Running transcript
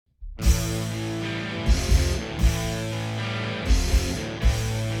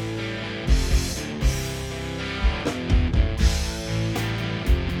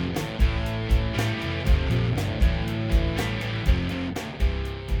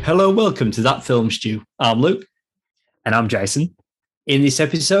Hello, welcome to That Film Stew. I'm Luke. And I'm Jason. In this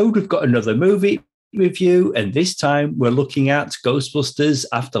episode, we've got another movie review, and this time we're looking at Ghostbusters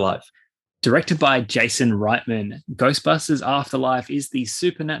Afterlife. Directed by Jason Reitman, Ghostbusters Afterlife is the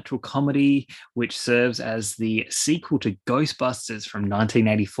supernatural comedy which serves as the sequel to Ghostbusters from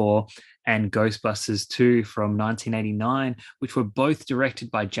 1984 and Ghostbusters 2 from 1989, which were both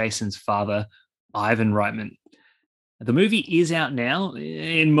directed by Jason's father, Ivan Reitman. The movie is out now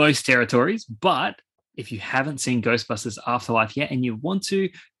in most territories, but if you haven't seen Ghostbusters Afterlife yet and you want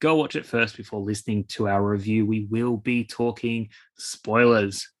to, go watch it first before listening to our review. We will be talking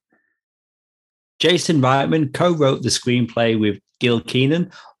spoilers. Jason Reitman co-wrote the screenplay with Gil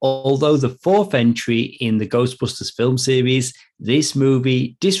Kenan. Although the fourth entry in the Ghostbusters film series, this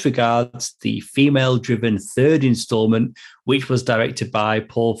movie disregards the female-driven third installment, which was directed by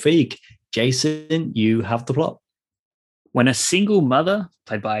Paul Feig. Jason, you have the plot. When a single mother,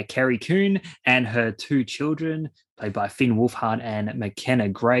 played by Carrie Coon, and her two children, played by Finn Wolfhard and McKenna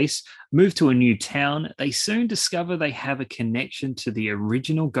Grace, move to a new town, they soon discover they have a connection to the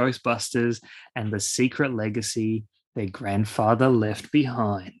original Ghostbusters and the secret legacy their grandfather left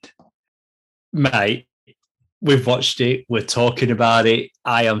behind. Mate, we've watched it. We're talking about it.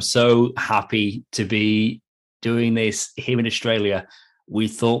 I am so happy to be doing this here in Australia. We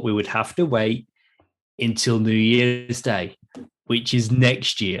thought we would have to wait until New Year's Day, which is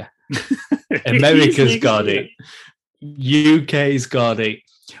next year. America's got it. UK's got it.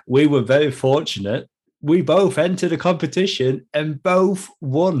 We were very fortunate. We both entered a competition and both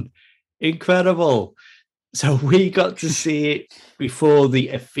won. Incredible. So we got to see it before the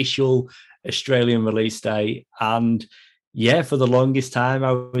official Australian release date. And yeah, for the longest time,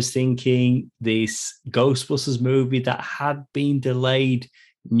 I was thinking this Ghostbusters movie that had been delayed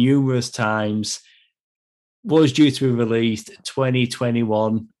numerous times was due to be released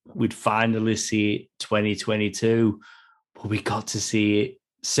 2021. We'd finally see it 2022, but we got to see it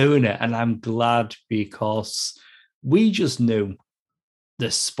sooner. And I'm glad because we just knew the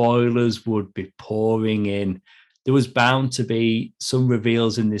spoilers would be pouring in. There was bound to be some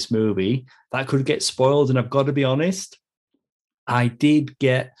reveals in this movie that could get spoiled. And I've got to be honest, I did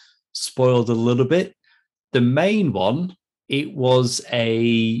get spoiled a little bit. The main one, it was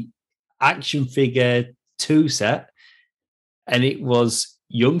a action figure 2 set, and it was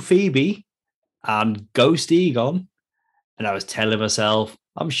young Phoebe and Ghost Egon. And I was telling myself,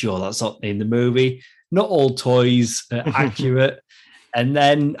 I'm sure that's not in the movie. Not all toys are accurate. And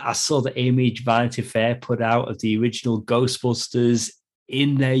then I saw the image Vanity Fair put out of the original Ghostbusters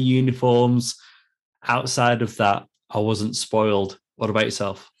in their uniforms. Outside of that, I wasn't spoiled. What about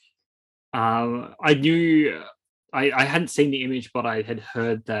yourself? I knew I hadn't seen the image, but I had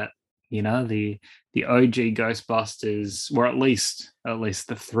heard that the OG Ghostbusters, or at least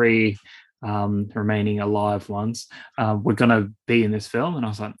the three remaining alive ones, were going to be in this film, and I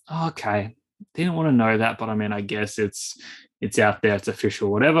was like, oh, okay, didn't want to know that, but I mean, I guess it's out there, it's official,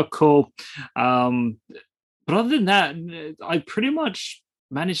 whatever, cool. But other than that, I pretty much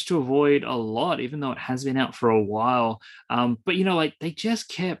managed to avoid a lot, even though it has been out for a while. But like they just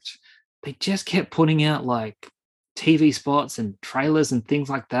kept putting out like TV spots and trailers and things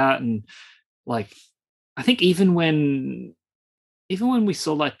like that, and like I think even when we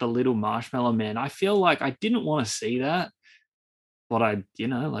saw like the little Marshmallow Man, I feel like I didn't want to see that, but I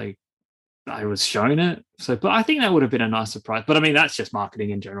was shown it. So, but I think that would have been a nice surprise. But I mean, that's just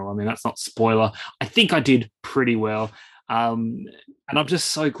marketing in general. I mean, that's not spoiler. I think I did pretty well, and I'm just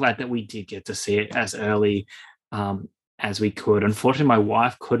so glad that we did get to see it as early as we could. Unfortunately, my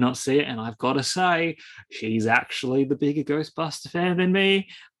wife could not see it, and I've got to say, she's actually the bigger Ghostbuster fan than me.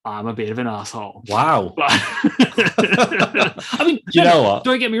 I'm a bit of an asshole. Wow. But, I mean, you know what?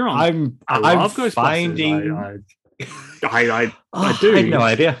 Don't get me wrong. I love Ghostbusters. I do. I had no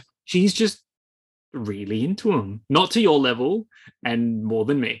idea. She's just really into them. Not to your level, and more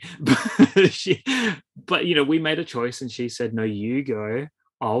than me. But we made a choice, and she said, "No, you go.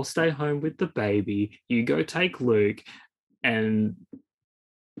 I'll stay home with the baby. You go take Luke." And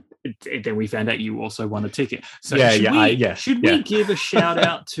then we found out you also won a ticket. So should we give a shout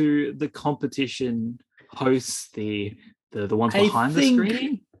out to the competition hosts, the ones behind the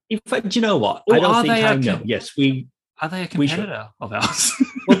screen? In fact, you know what? Or I don't think I know. Yes, are they a competitor of ours?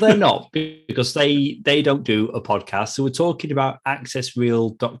 Well, they're not, because they don't do a podcast. So we're talking about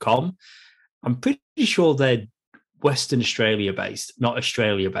accessreal.com. I'm pretty sure they're Western Australia based, not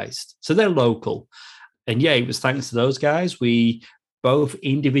Australia based. So they're local. And yeah, it was thanks to those guys. We both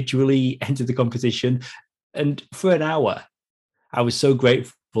individually entered the competition. And for an hour, I was so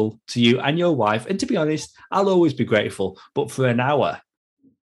grateful to you and your wife. And to be honest, I'll always be grateful. But for an hour,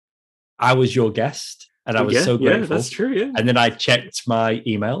 I was your guest, and I was so grateful. Yeah, that's true. Yeah, and then I checked my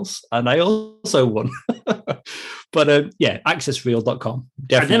emails, and I also won. But yeah, accessreal.com.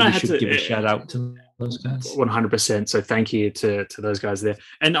 Definitely should give a shout out to those guys. 100%. So thank you to those guys there.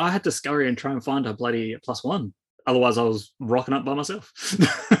 And I had to scurry and try and find a bloody +1. Otherwise, I was rocking up by myself.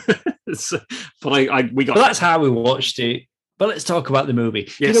 But we got. Well, that's how we watched it. But let's talk about the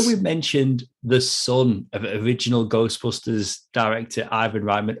movie. Yes. You know, we mentioned the son of original Ghostbusters director Ivan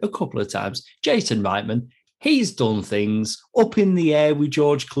Reitman a couple of times. Jason Reitman. He's done things. Up in the Air with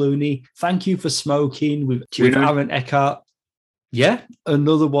George Clooney. Thank You for Smoking with Aaron Eckhart. Yeah,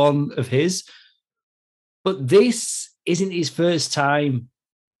 another one of his. But this isn't his first time.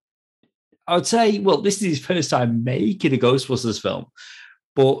 I would say, well, this is his first time making a Ghostbusters film.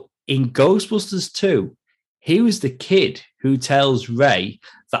 But in Ghostbusters 2, he was the kid who tells Ray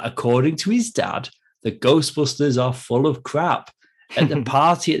that according to his dad, the Ghostbusters are full of crap at the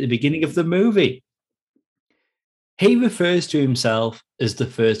party at the beginning of the movie. He refers to himself as the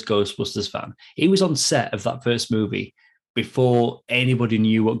first Ghostbusters fan. He was on set of that first movie before anybody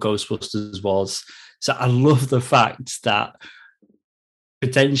knew what Ghostbusters was. So I love the fact that not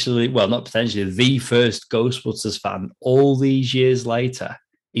potentially, the first Ghostbusters fan all these years later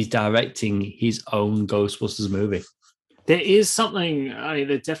is directing his own Ghostbusters movie. There is something, I mean,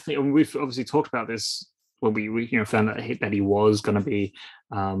 there definitely, and we've obviously talked about this when we found that he was going to be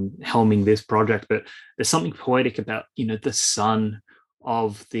helming this project, but there's something poetic about, the son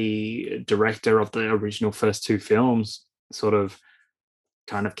of the director of the original first two films sort of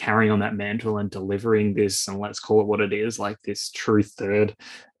kind of carrying on that mantle and delivering this, and let's call it what it is, like this true third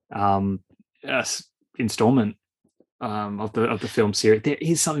installment of the film series. There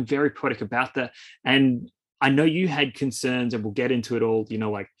is something very poetic about that, and I know you had concerns, and we'll get into it all,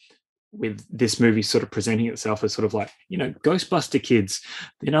 like with this movie sort of presenting itself as sort of like, Ghostbuster kids,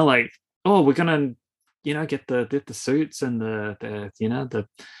 like, oh, we're gonna, get the suits and the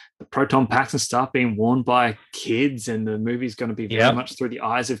proton packs and stuff being worn by kids, and the movie's going to be very much through the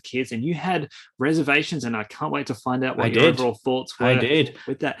eyes of kids. And you had reservations, and I can't wait to find out what your overall thoughts were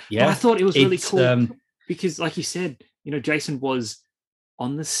with that. Yeah, but I thought it was really cool because, like you said, Jason was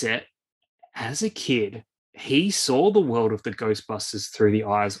on the set as a kid. He saw the world of the Ghostbusters through the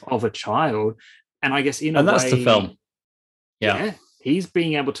eyes of a child, and I guess that's the film. Yeah, he's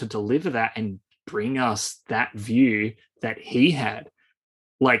being able to deliver that and bring us that view that he had.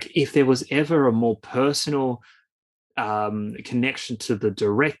 Like, if there was ever a more personal connection to the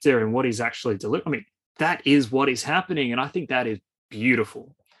director and what he's actually delivering, I mean, that is what is happening, and I think that is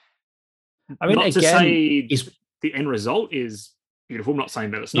beautiful. I mean, not to say the end result is beautiful. I'm not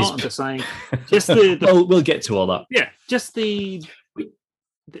saying that it's not. I'm just saying, just the we'll get to all that. Yeah, just there's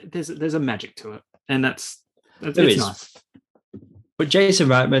a magic to it, and that's nice. But Jason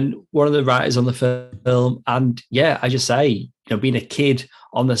Reitman, one of the writers on the film, and I just say, being a kid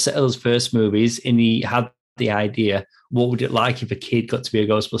on the set of those first movies, and he had the idea, what would it like if a kid got to be a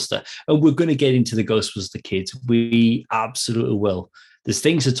Ghostbuster? And we're going to get into the Ghostbuster kids. We absolutely will. There's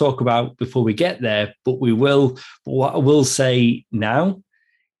things to talk about before we get there, but we will. But what I will say now,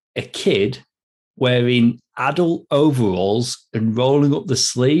 a kid wearing adult overalls and rolling up the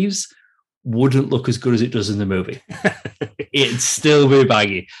sleeves wouldn't look as good as it does in the movie. It'd still be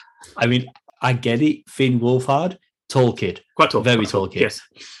baggy. I mean, I get it. Finn Wolfhard, tall kid. Quite tall. Very tall kid. Yes.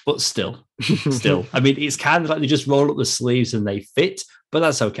 But still. I mean, it's kind of like they just roll up the sleeves and they fit, but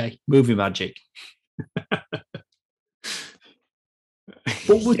that's okay. Movie magic.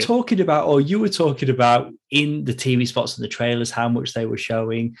 What we're talking about, or you were talking about in the TV spots and the trailers, how much they were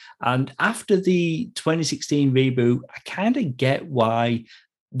showing. And after the 2016 reboot, I kind of get why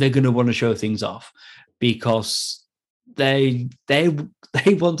they're going to want to show things off, because they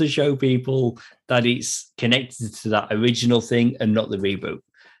want to show people that it's connected to that original thing and not the reboot.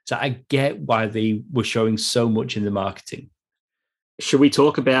 So I get why they were showing so much in the marketing. Should we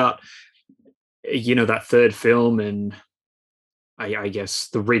talk about, that third film and I guess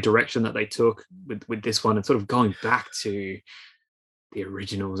the redirection that they took with this one, and sort of going back to the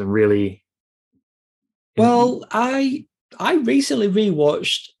originals and really? Well, I recently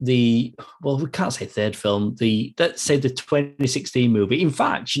rewatched we can't say third film, let's say the 2016 movie. In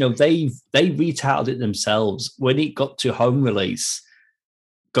fact, they retitled it themselves when it got to home release.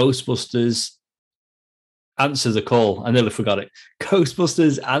 Ghostbusters Answer the Call. I nearly forgot it.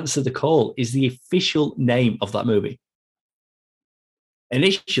 Ghostbusters Answer the Call is the official name of that movie.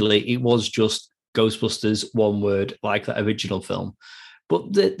 Initially, it was just Ghostbusters, one word, like that original film.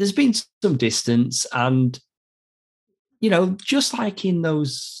 But there's been some distance, and just like in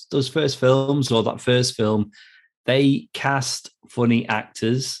those first films, or that first film, they cast funny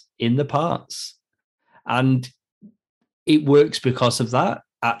actors in the parts. And it works because of that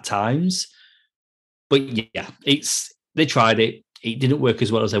at times. But yeah, they tried it. It didn't work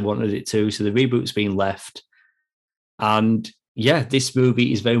as well as they wanted it to. So the reboot's been left. And yeah, this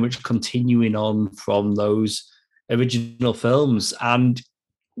movie is very much continuing on from those original films. And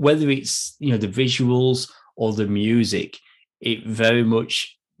whether it's, the visuals or the music, it very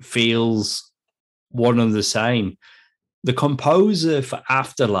much feels one and the same. The composer for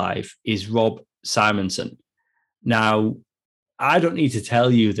Afterlife is Rob Simonson. Now, I don't need to tell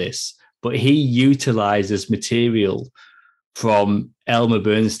you this, but he utilizes material from Elmer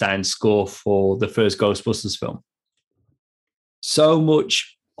Bernstein's score for the first Ghostbusters film. So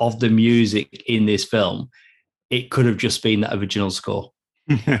much of the music in this film, it could have just been that original score.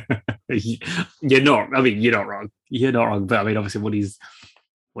 You're not wrong. You're not wrong. But I mean, obviously,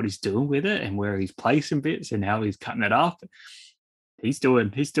 what he's doing with it and where he's placing bits and how he's cutting it up, he's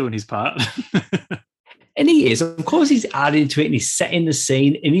doing his part. And he is. Of course, he's adding to it and he's setting the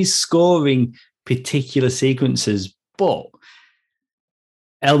scene and he's scoring particular sequences. But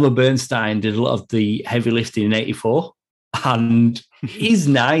Elmer Bernstein did a lot of the heavy lifting in 84. And it's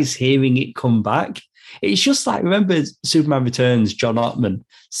nice hearing it come back. It's just like, remember Superman Returns, John Ottman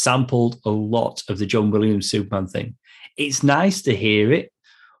sampled a lot of the John Williams Superman thing. It's nice to hear it.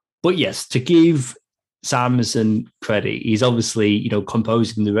 But yes, to give Simonson credit, he's obviously,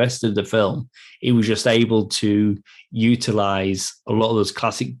 composing the rest of the film. He was just able to utilize a lot of those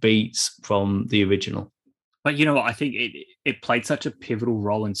classic beats from the original. But you know what? I think it played such a pivotal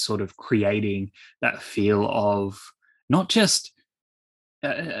role in sort of creating that feel of not just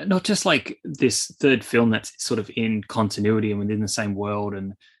like this third film that's sort of in continuity and within the same world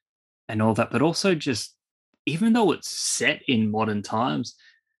and all that, but also just, even though it's set in modern times,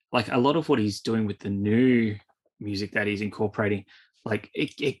 like a lot of what he's doing with the new music that he's incorporating, like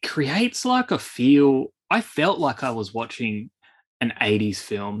it creates like a feel. I felt like I was watching an 80s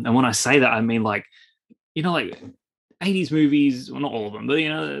film. And when I say that, I mean like 80s movies, well, not all of them,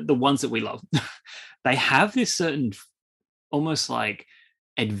 but the ones that we love, they have this certain almost like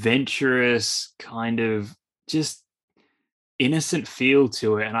adventurous kind of just innocent feel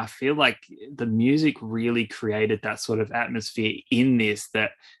to it. And I feel like the music really created that sort of atmosphere in this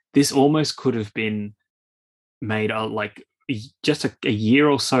almost could have been made like just a year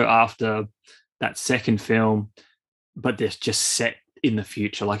or so after that second film, but this just set in the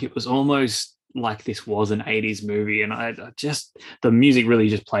future. Like it was almost like this was an 80s movie. And I just, the music really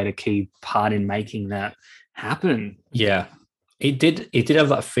just played a key part in making that happen. Yeah, it did have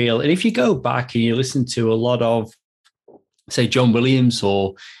that feel. And if you go back and you listen to a lot of, say, John Williams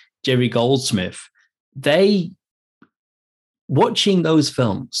or Jerry Goldsmith, watching those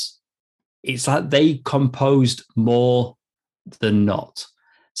films, it's like they composed more than not.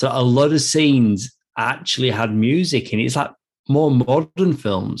 So a lot of scenes actually had music, and it's like more modern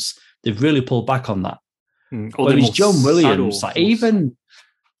films, they've really pulled back on that. Whereas John Williams, subtle,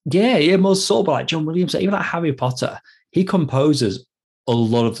 more subtle, but like John Williams, even like Harry Potter, he composes a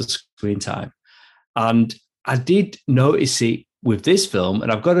lot of the screen time. And I did notice it with this film,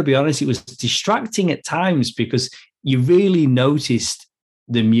 and I've got to be honest, it was distracting at times because you really noticed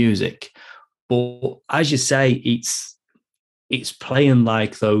the music. But as you say, it's playing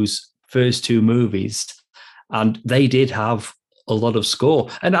like those first two movies, and they did have a lot of score.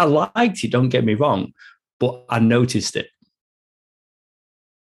 And I liked it, don't get me wrong, but I noticed it.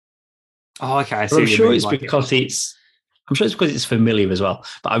 Oh, okay. I'm sure it's because it's familiar as well.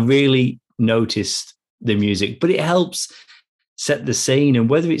 But I really noticed the music, but it helps set the scene. And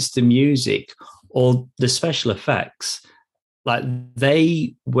whether it's the music or the special effects, like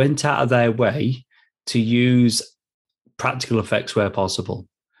they went out of their way to use practical effects where possible.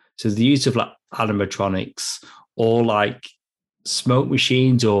 So the use of like animatronics or like smoke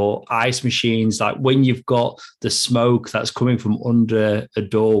machines or ice machines, like when you've got the smoke that's coming from under a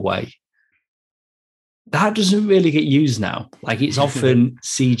doorway, that doesn't really get used now. Like it's often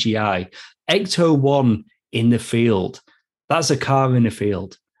CGI. Ecto-1 in the field, that's a car in the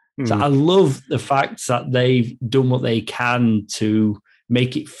field. So I love the fact that they've done what they can to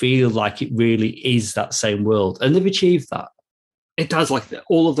make it feel like it really is that same world. And they've achieved that. It does, like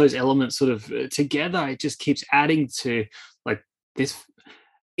all of those elements sort of together. It just keeps adding to like this.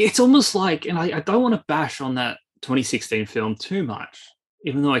 It's almost like, and I don't want to bash on that 2016 film too much,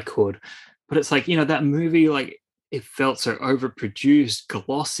 even though I could. But it's like, that movie, like it felt so overproduced,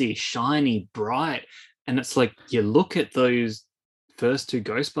 glossy, shiny, bright. And it's like, you look at those first two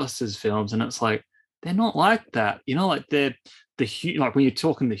Ghostbusters films and it's like, they're not like that. Like they're like when you're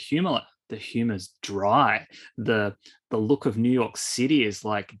talking the humor, like the humor's dry. The look of New York City is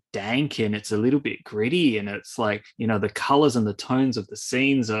like dank and it's a little bit gritty, and it's like, the colors and the tones of the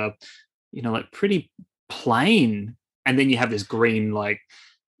scenes are, like pretty plain. And then you have this green, like,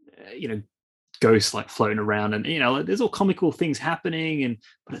 ghost like floating around, and like, there's all comical things happening,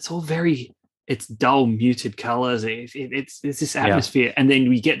 but it's all it's dull, muted colors. It's this atmosphere. Yeah. And then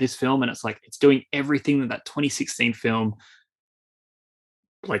we get this film, and it's like it's doing everything that 2016 film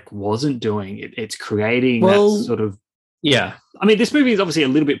like wasn't doing. It's creating that sort of. Yeah. I mean, this movie is obviously a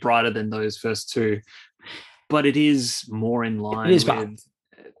little bit brighter than those first two, but it is more in line with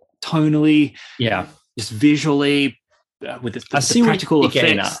tonally, just visually, with the practical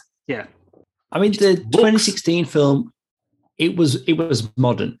effects. Yeah. I mean, the 2016 film, it was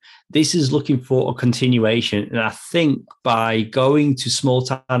modern. This is looking for a continuation, and I think by going to small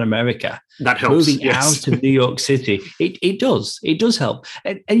town America, that helps. Moving out of New York City, it does help.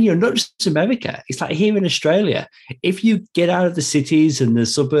 And not just America. It's like here in Australia. If you get out of the cities and the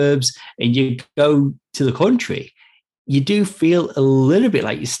suburbs and you go to the country, you do feel a little bit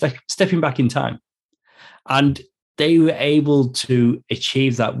like you're stepping back in time. And they were able to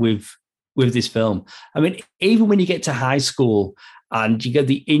achieve that with this film. I mean, even when you get to high school and you get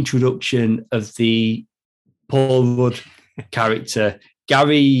the introduction of the Paul Rudd character,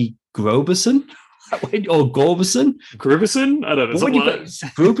 Gary Groberson or Gorberson? Gruberson? I don't know.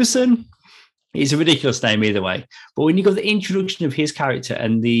 Gruberson? It's a ridiculous name either way. But when you got the introduction of his character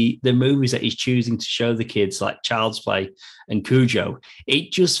and the movies that he's choosing to show the kids, like Child's Play and Cujo,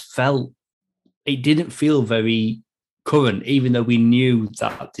 it didn't feel very current, even though we knew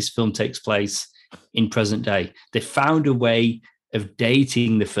that this film takes place in present day. They found a way of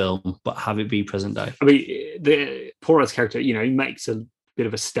dating the film, but have it be present day. I mean, the Paul Rudd's character, he makes a bit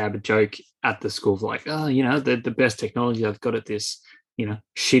of a stab joke at the school, like, the best technology I've got at this,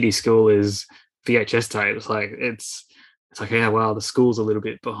 shitty school is VHS tape. It's like, it's like, yeah, well, the school's a little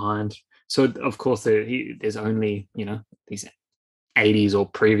bit behind. So of course there's only, these 80s or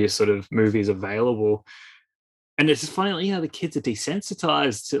previous sort of movies available. And it's just funny, the kids are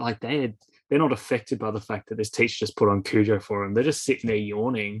desensitized to, like, they're not affected by the fact that this teacher just put on Cujo for them. They're just sitting there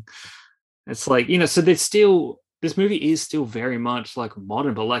yawning. It's like, so this movie is still very much like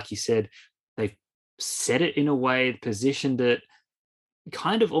modern, but like you said, they've set it in a way, positioned it,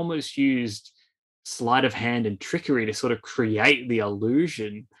 kind of almost used sleight of hand and trickery to sort of create the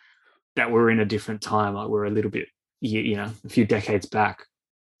illusion that we're in a different time, like we're a little bit, a few decades back,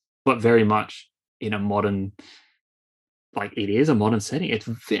 but very much in a modern, like it is a modern setting. I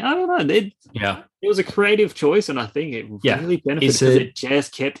don't know. It was a creative choice, and I think it really benefited because it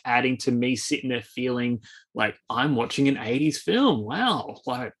just kept adding to me sitting there feeling like I'm watching an 80s film. Wow.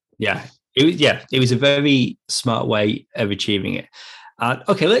 Like, it was a very smart way of achieving it.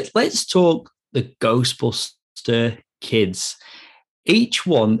 Okay, let's talk the Ghostbuster kids. Each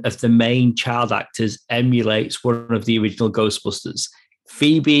one of the main child actors emulates one of the original Ghostbusters.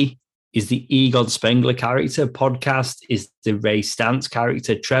 Phoebe is the Egon Spengler character. Podcast is the Ray Stantz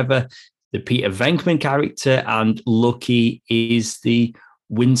character. Trevor, the Peter Venkman character. And Lucky is the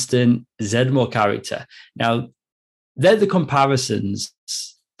Winston Zeddemore character. Now, they're the comparisons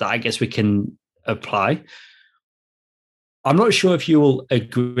that I guess we can apply. I'm not sure if you will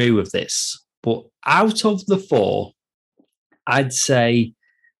agree with this, but out of the four, I'd say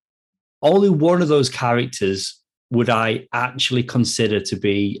only one of those characters would I actually consider to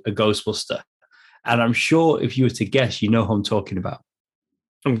be a Ghostbuster. And I'm sure if you were to guess, you know who I'm talking about.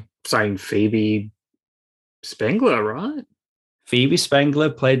 I'm saying Phoebe Spengler, right? Phoebe Spengler,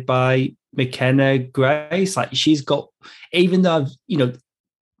 played by McKenna Grace. Like, she's got, even though,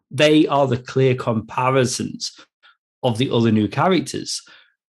 they are the clear comparisons of the other new characters,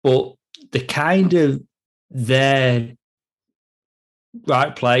 but the kind of their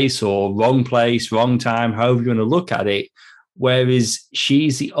right place or wrong place, wrong time, however you want to look at it, whereas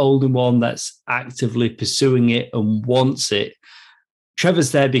she's the only one that's actively pursuing it and wants it.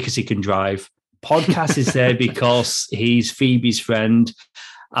 Trevor's there because he can drive. Podcast is there because he's Phoebe's friend,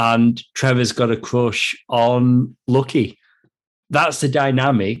 and Trevor's got a crush on Lucky. That's the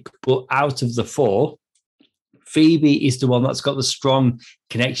dynamic, but out of the four, Phoebe is the one that's got the strong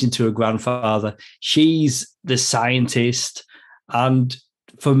connection to her grandfather. She's the scientist. And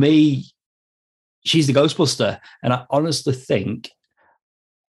for me, she's the Ghostbuster. And I honestly think,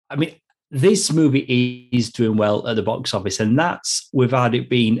 this movie is doing well at the box office, and that's without it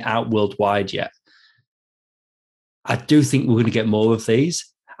being out worldwide yet. I do think we're going to get more of these.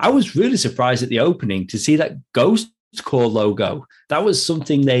 I was really surprised at the opening to see that Ghost Corps logo. That was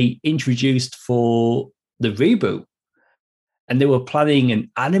something they introduced for the reboot. and they were planning an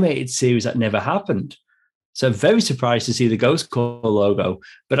animated series that never happened. So I'm very surprised to see the Ghost Corps logo.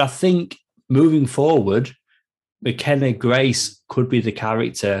 But I think moving forward, McKenna Grace could be the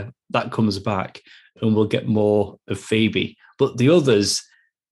character that comes back, and we'll get more of Phoebe. But the others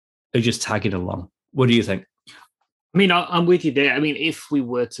are just tagging along. What do you think? I mean, I'm with you there. I mean, if we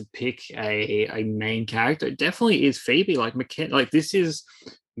were to pick a main character, it definitely is Phoebe. Like McKenna, like this is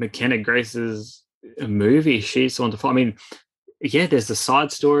McKenna Grace's movie. She's the one to follow. I mean, yeah, there's the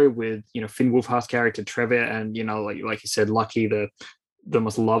side story with Finn Wolfhard's character Trevor, and like you said, Lucky, the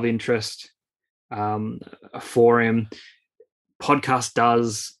most love interest for him. Podcast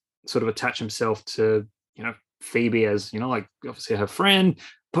does sort of attach himself to Phoebe as like obviously her friend,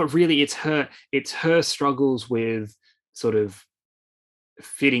 but really it's her struggles with sort of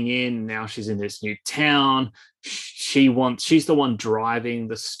fitting in. Now she's in this new town. She's the one driving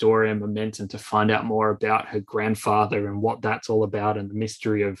the story and momentum to find out more about her grandfather and what that's all about, and the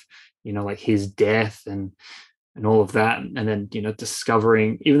mystery of like his death and all of that. And then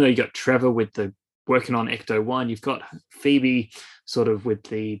discovering, even though you got Trevor with the working on Ecto-1, you've got Phoebe sort of with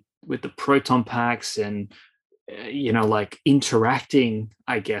the proton packs and like interacting,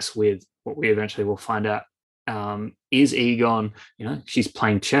 I guess, with what we eventually will find out is Egon. She's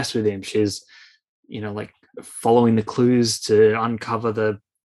playing chess with him. She's like following the clues to uncover the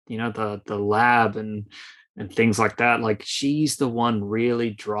lab and things like that. Like she's the one really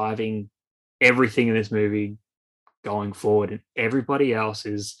driving everything in this movie going forward, and everybody else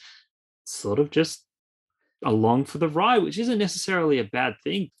is sort of just along for the ride, which isn't necessarily a bad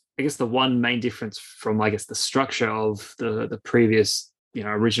thing. I guess the one main difference from the structure of the previous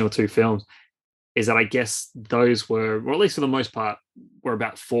original two films is that I guess those were, or at least for the most part, were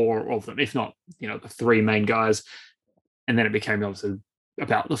about four of them, if not the three main guys, and then it became obviously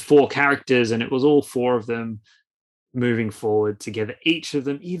about the four characters, and it was all four of them moving forward together. Each of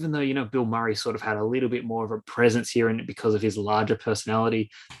them, even though Bill Murray sort of had a little bit more of a presence here in it because of his larger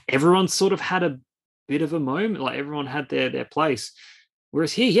personality, everyone sort of had a bit of a moment. Like everyone had their place.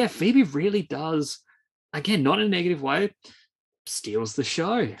 Whereas here, yeah, Phoebe really does, again, not in a negative way, steals the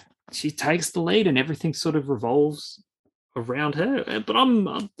show. She takes the lead, and everything sort of revolves around her. But I'm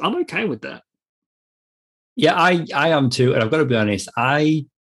okay with that. Yeah, I am too, and I've got to be honest. I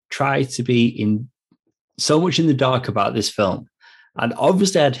try to be in so much in the dark about this film, and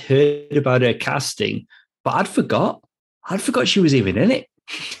obviously I'd heard about her casting, but I'd forgot she was even in it.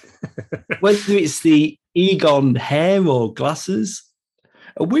 Whether it's the Egon hair or glasses,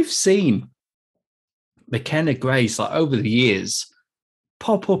 and we've seen McKenna Grace over the years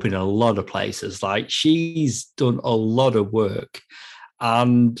pop up in a lot of places. Like she's done a lot of work,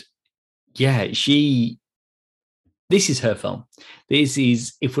 and yeah, this is her film. This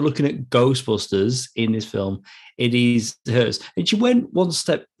is, if we're looking at Ghostbusters in this film, it is hers. And she went one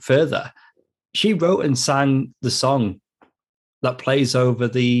step further. She wrote and sang the song that plays over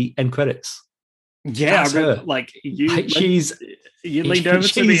the end credits. Yeah, that's I remember, you leaned over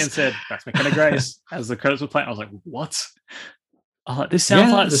to me and said, "That's McKenna Grace." As the credits were playing, I was like, "What? Oh, this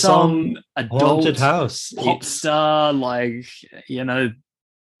sounds like some adult house pop star,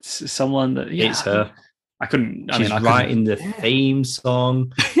 someone that." Yeah, it's her. I couldn't. She's writing the theme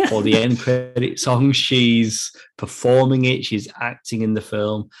song or the end credit song. She's performing it. She's acting in the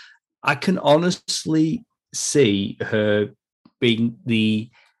film. I can honestly see her being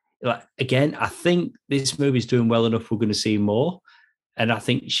again, I think this movie's doing well enough. We're going to see more. And I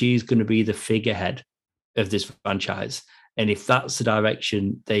think she's going to be the figurehead of this franchise. And if that's the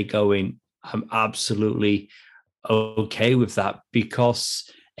direction they go in, I'm absolutely okay with that, because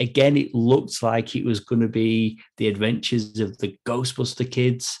again, it looked like it was going to be the adventures of the Ghostbuster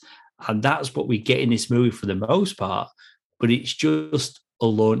kids. And that's what we get in this movie for the most part. But it's just a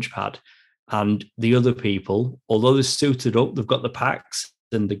launch pad. And the other people, although they're suited up, they've got the packs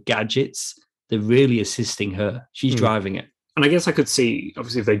and the gadgets, they're really assisting her. She's driving it. And I guess I could see,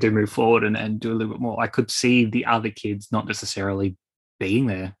 obviously, if they do move forward and do a little bit more, I could see the other kids not necessarily being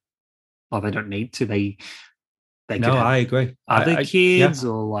there. Or they don't need to. They no, I agree. Other kids,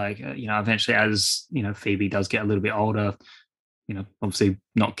 or eventually, as Phoebe does get a little bit older, obviously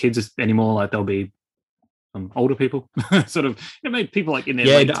not kids anymore. Like there'll be some older people, sort of, maybe people in their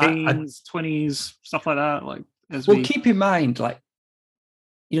late teens, 20s, stuff like that. Keep in mind,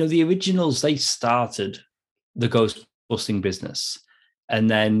 the originals, they started the ghost busting business, and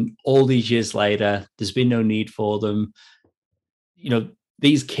then all these years later, there's been no need for them.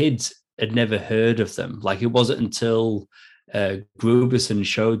 These kids had never heard of them. It wasn't until Grubison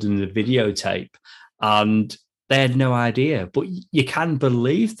showed them the videotape, and they had no idea. But you can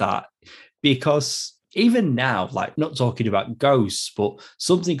believe that, because even now, like not talking about ghosts, but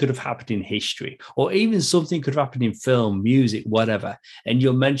something could have happened in history, or even something could have happened in film, music, whatever. And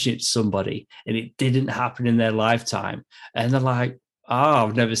you'll mention it to somebody and it didn't happen in their lifetime. And they're like, oh,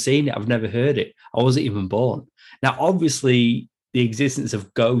 I've never seen it. I've never heard it. I wasn't even born. Now, obviously, the existence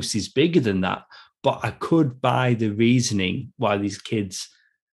of ghosts is bigger than that, but I could buy the reasoning why these kids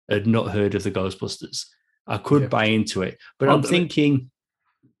had not heard of the Ghostbusters. I could buy into it. But I'm thinking,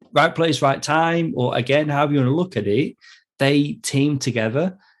 right place, right time, or again, however you want to look at it, they teamed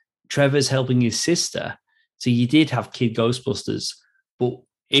together. Trevor's helping his sister. So you did have Kid Ghostbusters. But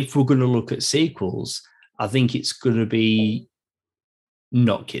if we're going to look at sequels, I think it's going to be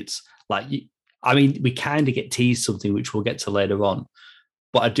not kids. Like, I mean, we kind of get teased something, which we'll get to later on.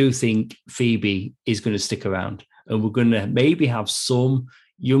 But I do think Phoebe is going to stick around. And we're going to maybe have some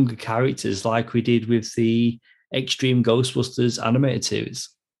younger characters like we did with the Extreme Ghostbusters animated series.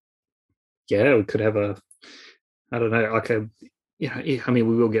 Yeah, we could have I don't know, like I mean,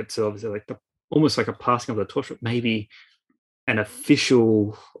 we will get to obviously like almost like a passing of the torch, but maybe an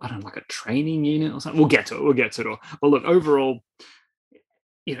official, I don't know, like a training unit or something. We'll get to it all. Well, look, overall,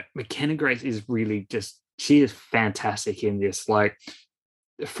 McKenna Grace is really she is fantastic in this. Like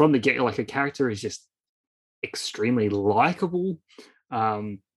from the get, like her character is just extremely likable.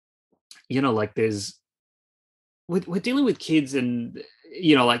 Like we're dealing with kids, and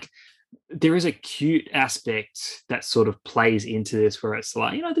like there is a cute aspect that sort of plays into this, where it's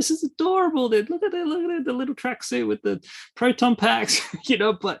like, this is adorable. Look at it, the little tracksuit with the proton packs,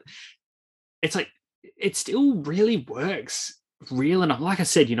 but it's like it still really works real enough. Like I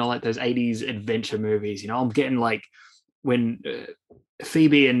said, like those 80s adventure movies, I'm getting like when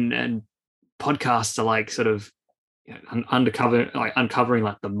Phoebe and podcasts are like sort of uncovering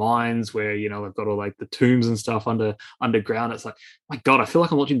like the mines where they've got all like the tombs and stuff underground. It's like, my God, I feel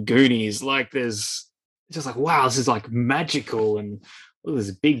like I'm watching Goonies. Like there's just like, wow, this is like magical, and there's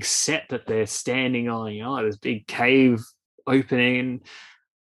a big set that they're standing on, like this big cave opening, and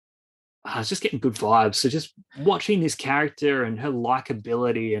I was just getting good vibes. So just watching this character and her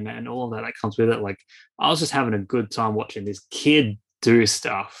likability and all of that comes with it, like I was just having a good time watching this kid do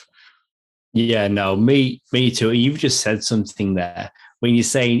stuff. Yeah, no, me too. You've just said something there when you're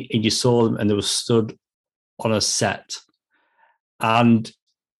saying, and you saw them and they were stood on a set, and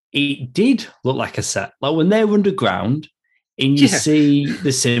it did look like a set. Like when they're underground and you see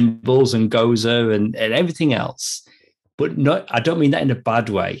the symbols and Gozer and everything else, but I don't mean that in a bad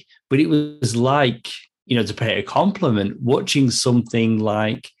way, but it was like, to pay a compliment, watching something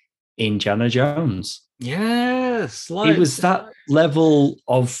like Indiana Jones. Yes, it was that level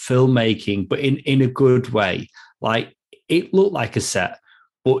of filmmaking, but in a good way. Like it looked like a set,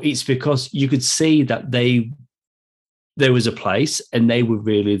 but it's because you could see that there was a place and they were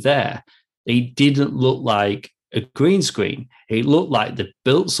really there. It didn't look like a green screen. It looked like they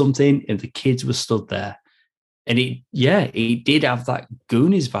built something and the kids were stood there. And it did have that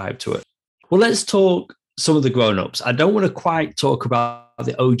Goonies vibe to it. Well, let's talk some of the grown-ups. I don't want to quite talk about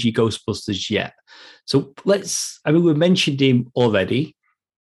the OG Ghostbusters yet. So we mentioned him already.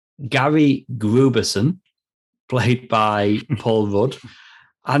 Gary Gruberson, played by Paul Rudd.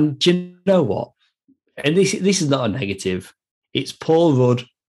 And do you know what? And this is not a negative. It's Paul Rudd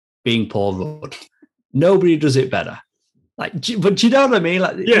being Paul Rudd. Nobody does it better. But do you know what I mean?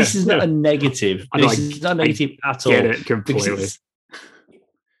 Like this is not a negative. This is not a negative at all. Get it completely.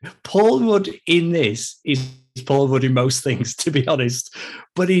 Paul Rudd in this is Paul Rudd in most things, to be honest,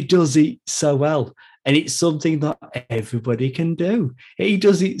 but he does it so well. And it's something that everybody can do. He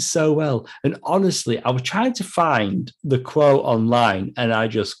does it so well. And honestly, I was trying to find the quote online and I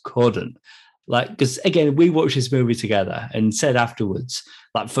just couldn't. Like, because again, we watched this movie together and said afterwards,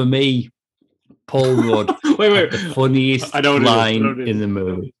 like for me, Paul Rudd, wait, the funniest line in the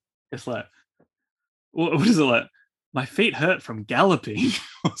movie. It's like, what is it like? My feet hurt from galloping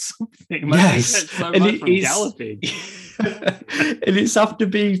or something. My feet hurt so much from galloping. And it's after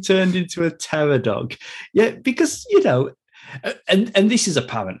being turned into a terror dog. Yeah, because, and this is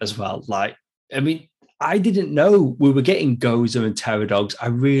apparent as well. Like, I mean, I didn't know we were getting Gozer and terror dogs. I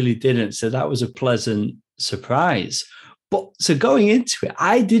really didn't. So that was a pleasant surprise. But so going into it,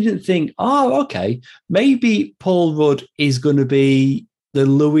 I didn't think, okay, maybe Paul Rudd is going to be the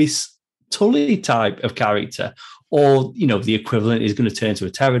Louis Tully type of character. Or, the equivalent is going to turn to a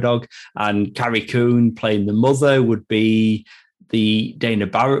terror dog, and Carrie Coon playing the mother would be the Dana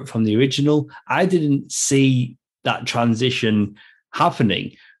Barrett from the original. I didn't see that transition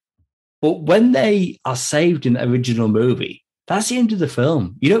happening. But when they are saved in the original movie, that's the end of the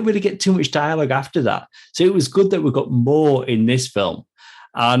film. You don't really get too much dialogue after that. So it was good that we got more in this film.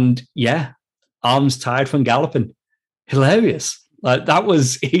 And yeah, arms tied from galloping. Hilarious. Like that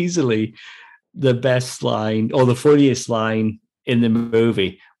was easily the best line or the funniest line in the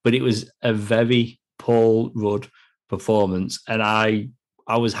movie, but it was a very Paul Rudd performance. And I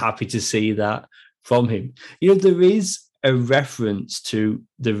was happy to see that from him. You know, there is a reference to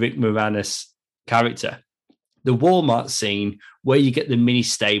the Rick Moranis character. The Walmart scene where you get the mini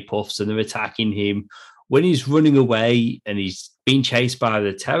Stay Puffs and they're attacking him when he's running away and he's being chased by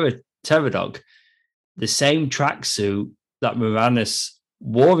the terror dog, the same tracksuit that Moranis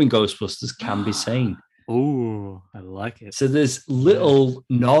wore in Ghostbusters can be seen. Oh, I like it. So there's little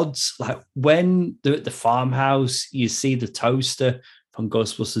nods, like when they're at the farmhouse, you see the toaster from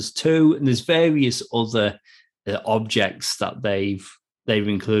Ghostbusters 2, and there's various other objects that they've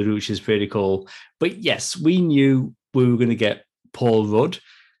included, which is pretty cool. But yes, we knew we were going to get Paul Rudd.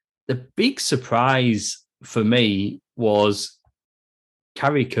 The big surprise for me was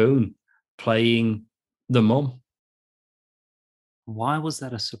Carrie Coon playing the mum. Why was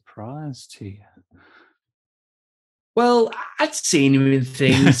that a surprise to you? Well, I'd seen him in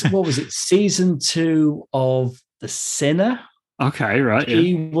things. What was it? Season 2 of The Sinner. Okay, right.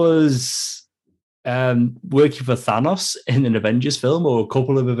 He was working for Thanos in an Avengers film or a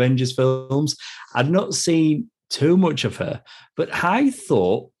couple of Avengers films. I'd not seen too much of her, but I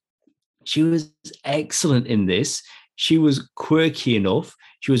thought she was excellent in this. She was quirky enough.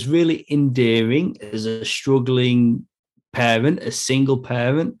 She was really endearing as a struggling parent, a single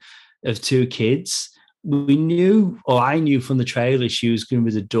parent of 2 kids. We knew, or I knew from the trailer, she was going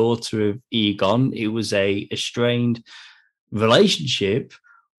to be the daughter of Egon. It was a strained relationship,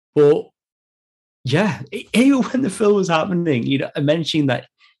 but yeah, even when the film was happening, you know, I mentioned that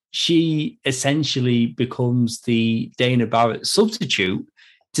she essentially becomes the Dana Barrett substitute.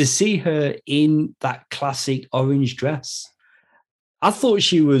 To see her in that classic orange dress, I thought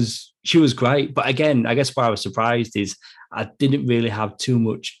she was great. But again, I guess why I was surprised is I didn't really have too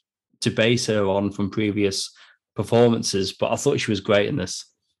much to base her on from previous performances, but I thought she was great in this.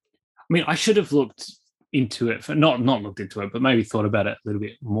 I mean, I should have looked into it, not looked into it, but maybe thought about it a little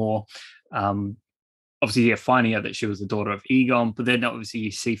bit more. Obviously, yeah, finding out that she was the daughter of Egon, but then obviously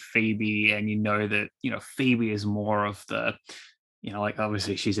you see Phoebe and you know that, you know, Phoebe is more of the, you know, like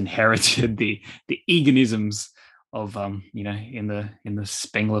obviously she's inherited the Egonisms of, you know, in the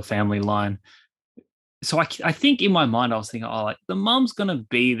Spengler family line. So I think in my mind I was thinking, oh, like the mum's gonna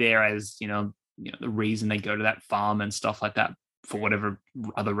be there as you know the reason they go to that farm and stuff like that for whatever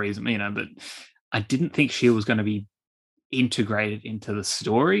other reason, you know. But I didn't think she was going to be integrated into the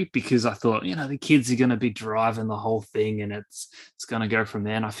story because I thought, you know, the kids are going to be driving the whole thing and it's going to go from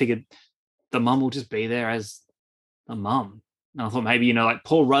there. And I figured the mum will just be there as a mum. And I thought maybe, you know, like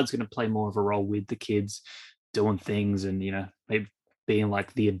Paul Rudd's going to play more of a role with the kids doing things and, you know, maybe being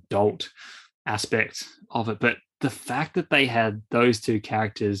like the adult aspect of it. But the fact that they had those 2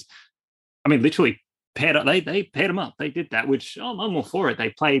 characters, I mean, literally paired up, they paired them up. They did that, which I'm all for it. They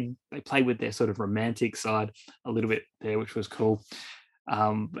played with their sort of romantic side a little bit there, which was cool.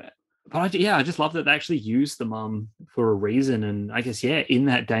 But I just love that they actually used the mum for a reason. And I guess, yeah, in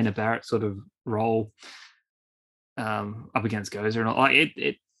that Dana Barrett sort of role up against Gozer and all, like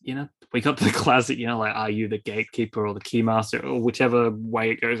it, you know, we got the classic, you know, like, are you the gatekeeper or the keymaster or whichever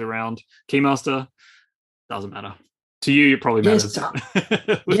way it goes around. Keymaster, doesn't matter. To you, it probably matters.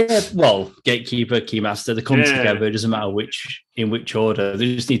 Yeah, well, gatekeeper, keymaster, they come together. It doesn't matter in which order.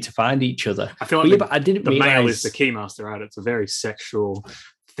 They just need to find each other. I feel like but I didn't the realize male is the keymaster, right? It's a very sexual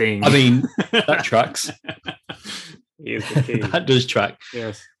thing. I mean, that tracks. He is the key. That does track.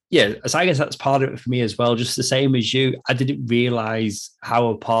 Yes. Yeah, so I guess that's part of it for me as well. Just the same as you, I didn't realize how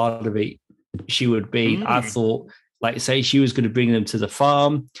a part of it she would be. I thought, like, say, she was going to bring them to the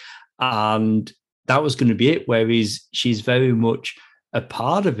farm, and that was going to be it. Whereas she's very much a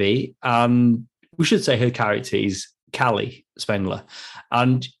part of it, and we should say her character is Callie Spengler,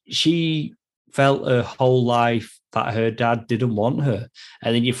 and she felt her whole life that her dad didn't want her,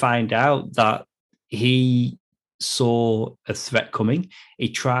 and then you find out that he saw a threat coming. He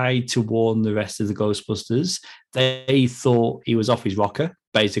tried to warn the rest of the Ghostbusters. They thought he was off his rocker,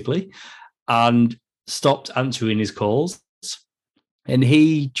 basically, and stopped answering his calls. And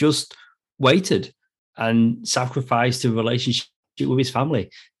he just waited and sacrificed a relationship with his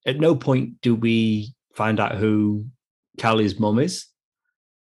family. At no point do we find out who Callie's mum is.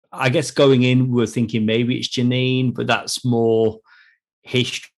 I guess going in, we were thinking maybe it's Janine, but that's more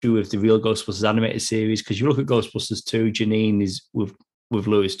history of the real Ghostbusters animated series, because you look at Ghostbusters 2, Janine is with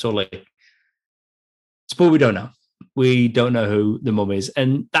Louis Tully. But we don't know. We don't know who the mum is.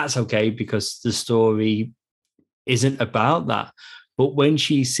 And that's okay because the story isn't about that. But when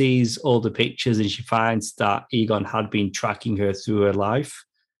she sees all the pictures and she finds that Egon had been tracking her through her life,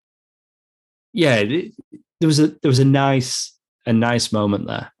 yeah, there was a nice moment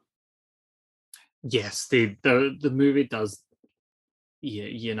there. Yes, the movie does,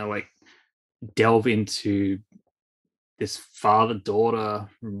 yeah, like delve into this father-daughter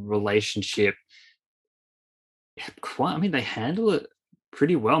relationship quite. I mean, they handle it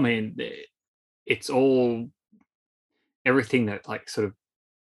pretty well. I mean, it's all everything that like sort of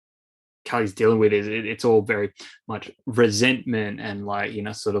Kelly's dealing with is it's all very much resentment and like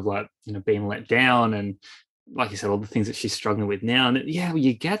sort of like being let down and like you said all the things that she's struggling with now. And yeah,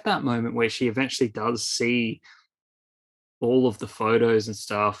 you get that moment where she eventually does see all of the photos and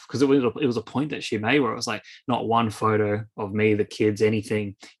stuff, because it was a point that she made where it was like not one photo of me, the kids,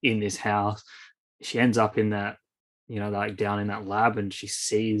 anything in this house. She ends up in that like down in that lab and she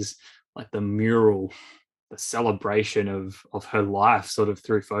sees like the mural, the celebration of her life sort of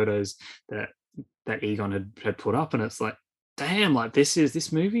through photos that Egon had put up. And it's like, damn, like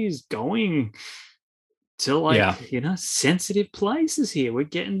this movie is going to Yeah. like sensitive places here. We're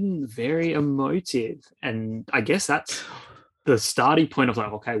getting very emotive, and I guess that's the starting point of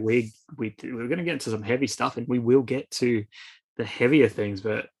like, okay, we're going to get into some heavy stuff and we will get to the heavier things,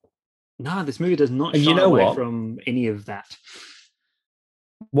 but no, this movie does not And you shy know away what? from any of that.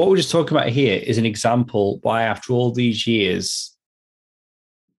 What we're just talking about here is an example why, after all these years,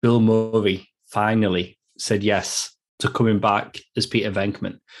 Bill Murray finally said yes to coming back as Peter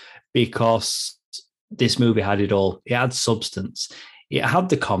Venkman, because this movie had it all. It had substance. It had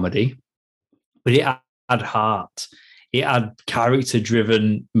the comedy, but it had heart. It had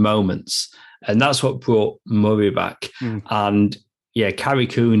character-driven moments, and that's what brought Murray back. Mm. And yeah, Carrie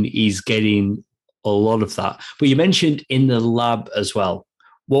Coon is getting a lot of that. But you mentioned in the lab as well.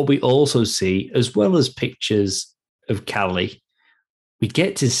 What we also see, as well as pictures of Callie, we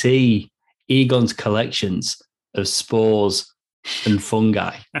get to see Egon's collections of spores and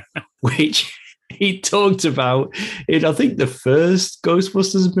fungi, which he talked about in, I think, the first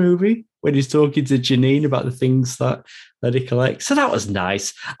Ghostbusters movie when he's talking to Janine about the things that he collects. So that was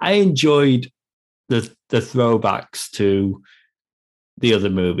nice. I enjoyed the throwbacks to the other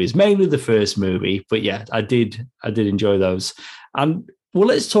movies, mainly the first movie. But yeah, I did enjoy those. And well,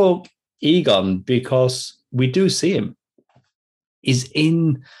 let's talk Egon, because we do see him. He's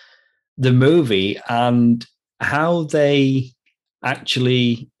in the movie, and how they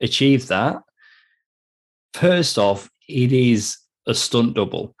actually achieve that. First off, it is a stunt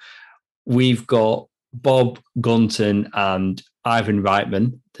double. We've got Bob Gunton and Ivan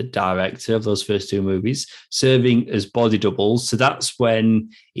Reitman, the director of those first two movies, serving as body doubles. So that's when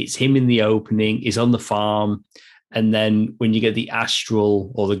it's him in the opening, he's on the farm. And then when you get the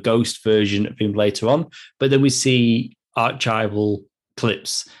astral or the ghost version of him later on, but then we see archival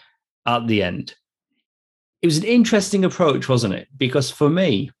clips at the end. It was an interesting approach, wasn't it? Because for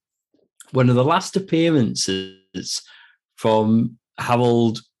me, one of the last appearances from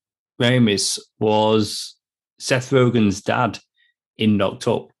Harold Ramis was Seth Rogen's dad in Knocked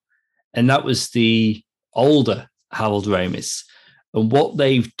Up. And that was the older Harold Ramis. And what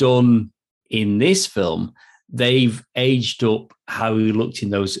they've done in this film, they've aged up how he looked in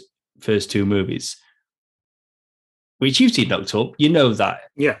those first two movies, which you've seen Knocked Up. You know that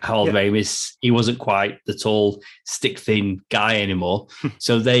Harold Ramis, he wasn't quite the tall, stick-thin guy anymore.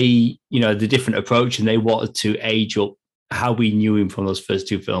 So they, the different approach, and they wanted to age up how we knew him from those first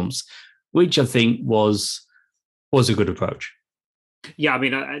two films, which I think was a good approach. Yeah, I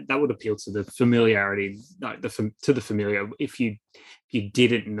mean that would appeal to the familiarity, to the familiar. If you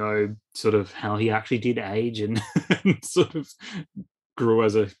didn't know sort of how he actually did age and sort of grew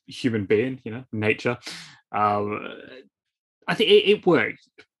as a human being, nature. I think it worked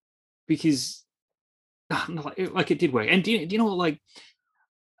because like it did work. And do you know what, like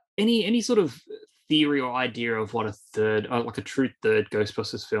any sort of theory or idea of what a third, like a true third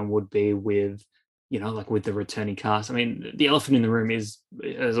Ghostbusters film would be with, like with the returning cast? I mean, the elephant in the room is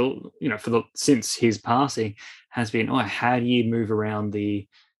all, since his passing has been, how do you move around the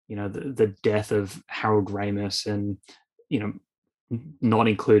death of Harold Ramis and, not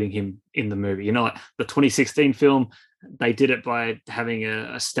including him in the movie. Like the 2016 film, they did it by having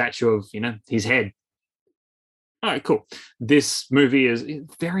a statue of, his head. All right, cool. This movie is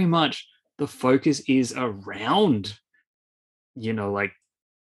very much, the focus is around, like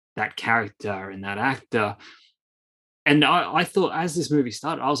that character and that actor. And I thought as this movie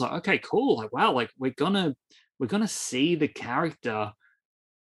started, I was like, okay, cool. Like, wow, like we're gonna see the character,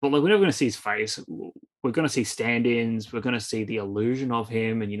 but like we're never gonna see his face. We're going to see stand-ins. We're going to see the illusion of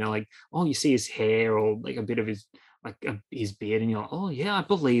him, and like, oh, you see his hair or like a bit of his his beard, and you're like, oh yeah, I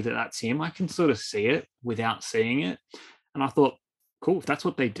believe that that's him. I can sort of see it without seeing it. And I thought, cool, if that's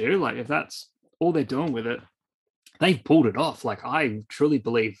what they do, like if that's all they're doing with it, they've pulled it off. Like I truly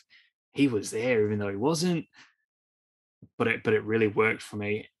believe he was there, even though he wasn't. But it really worked for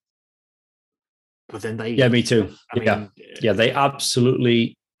me. But then Yeah, me too. I Yeah. mean, Yeah, they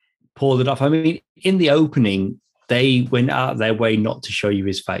absolutely pulled it off. I mean, in the opening, they went out of their way not to show you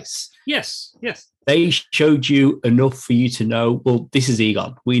his face. yes, They showed you enough for you to know, well, this is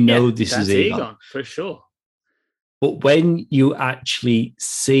Egon. We know this is Egon. for sure. But when you actually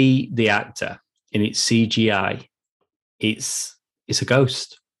see the actor and it's CGI, it's a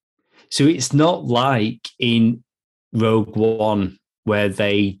ghost. So it's not like in Rogue One where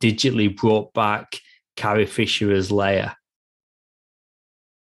they digitally brought back Carrie Fisher as Leia.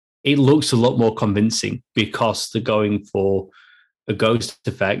 It looks a lot more convincing because they're going for a ghost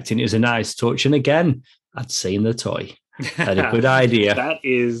effect, and it was a nice touch. And again, I'd seen the toy. I had a good idea.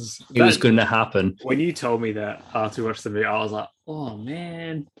 It was going to happen. When you told me that after we watched the movie, I was like, oh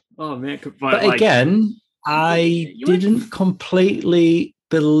man. But again, I didn't completely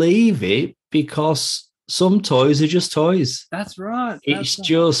believe it because some toys are just toys. That's right. It's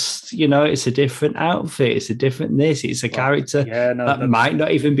just, it's a different outfit. It's a different this. It's a character that might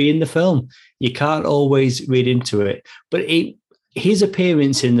not even be in the film. You can't always read into it. But his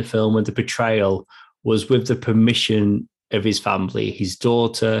appearance in the film and the portrayal was with the permission of his family. His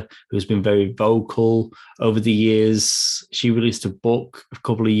daughter, who's been very vocal over the years, she released a book a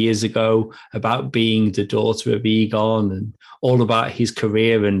couple of years ago about being the daughter of Egon and all about his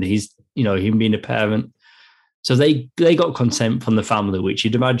career and his, him being a parent. So they got consent from the family, which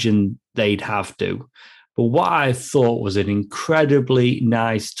you'd imagine they'd have to. But what I thought was an incredibly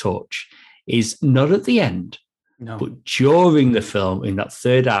nice touch is not at the end, but during the film in that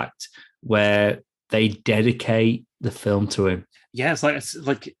third act where they dedicate the film to him. Yeah, it's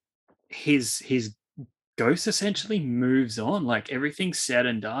like his ghost essentially moves on. Like everything's said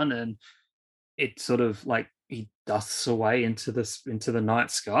and done, and it sort of like he dusts away into the night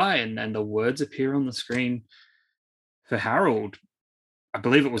sky, and the words appear on the screen for Harold. I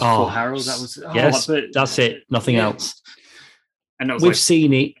believe it was for Harold. That was that's it. Nothing else. And we've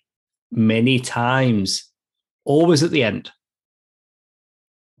seen it many times, always at the end.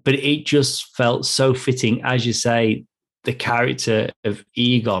 But it just felt so fitting, as you say, the character of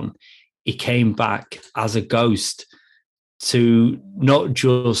Egon, he came back as a ghost to not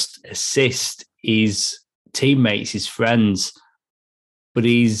just assist his teammates, his friends, but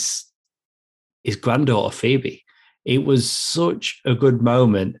his granddaughter, Phoebe. It was such a good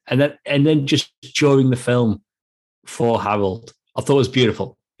moment. And then just during the film for Harold, I thought it was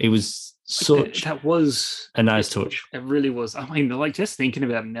beautiful. It was that was a nice touch. It really was. I mean, like just thinking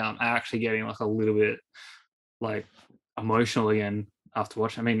about it now, I'm actually getting like a little bit like emotional again after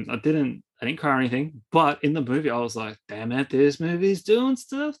watching. I mean, I didn't cry or anything, but in the movie, I was like, damn it, this movie's doing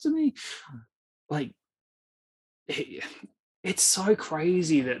stuff to me. Like, it's so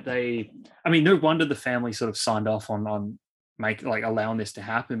crazy that no wonder the family sort of signed off on allowing this to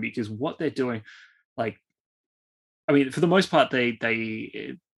happen, because what they're doing, like, I mean, for the most part, they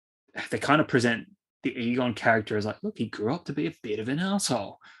kind of present the Egon character as like, look, he grew up to be a bit of an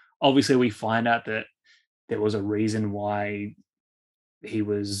asshole. Obviously, we find out that there was a reason why he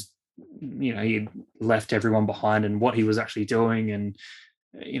was, he left everyone behind and what he was actually doing and,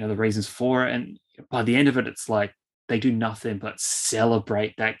 the reasons for it. And by the end of it, it's like they do nothing but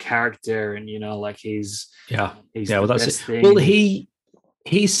celebrate that character. And, like he's well, that's it. Thing. Well, he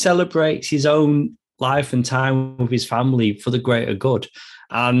celebrates his own life and time with his family for the greater good.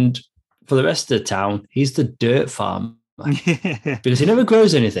 And for the rest of the town, he's the dirt farmer because he never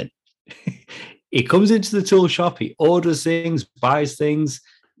grows anything. He comes into the tool shop, he orders things, buys things,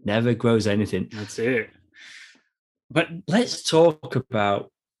 never grows anything. That's it. But let's talk about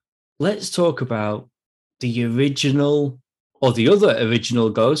the original or the other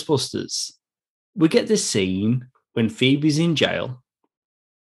original Ghostbusters. We get this scene when Phoebe's in jail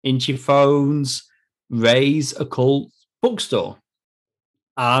and she phones Ray's occult bookstore.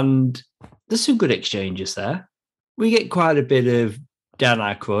 And there's some good exchanges there. We get quite a bit of Dan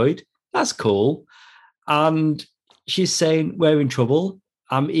Aykroyd. That's cool. And she's saying, we're in trouble.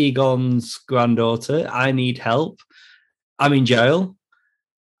 I'm Egon's granddaughter. I need help. I'm in jail.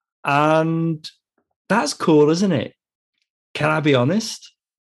 And that's cool, isn't it? Can I be honest?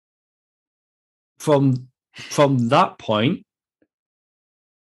 From that point,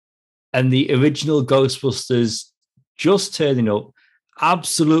 and the original Ghostbusters just turning up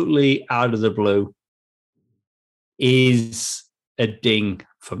absolutely out of the blue is a ding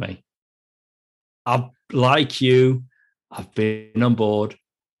for me. like you, I've been on board,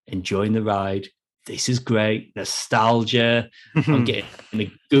 enjoying the ride. This is great. Nostalgia. I'm getting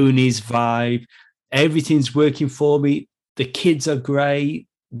the Goonies vibe. Everything's working for me. The kids are great.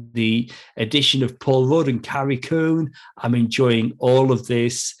 The addition of Paul Rudd and Carrie Coon, I'm enjoying all of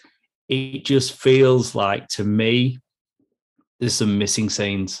this. It just feels like, to me, there's some missing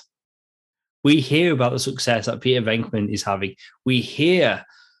scenes. We hear about the success that Peter Venkman is having. We hear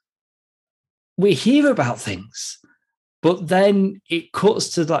about things, but then it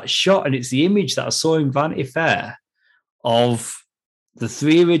cuts to that shot, and it's the image that I saw in Vanity Fair of the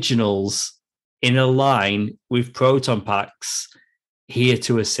three originals in a line with proton packs here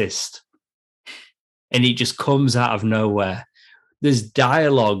to assist. And it just comes out of nowhere. There's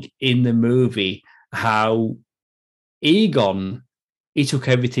dialogue in the movie how Egon, he took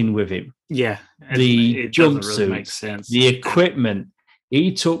everything with him. Yeah. The jumpsuits, really the equipment,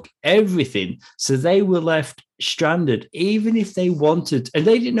 he took everything. So they were left stranded, even if they wanted, and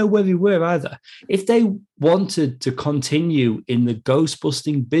they didn't know where they were either. If they wanted to continue in the ghost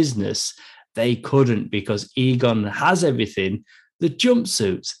busting business, they couldn't, because Egon has everything. The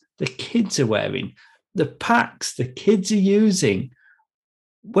jumpsuits the kids are wearing, the packs the kids are using.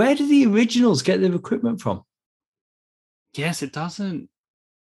 Where do the originals get their equipment from? Yes, it doesn't.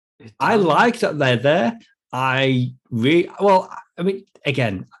 I like that they're there. I mean,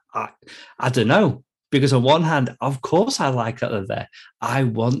 again, I don't know, because on one hand, of course, I like that they're there. I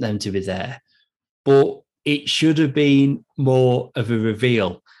want them to be there, but it should have been more of a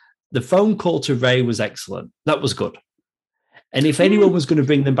reveal. The phone call to Ray was excellent. That was good. And if anyone was going to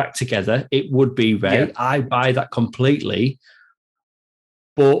bring them back together, it would be Ray. Yeah. I buy that completely.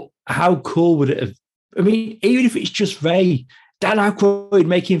 But how cool would it have? I mean, even if it's just Ray, Dan Aykroyd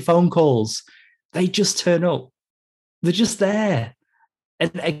making phone calls, they just turn up. They're just there.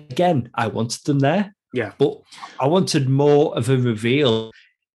 And again, I wanted them there. Yeah. But I wanted more of a reveal.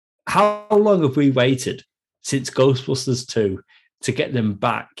 How long have we waited since Ghostbusters 2 to get them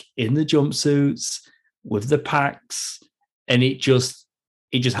back in the jumpsuits with the packs? And it just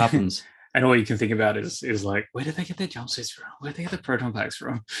happens. And all you can think about is like, where did they get their jumpsuits from? Where did they get the proton packs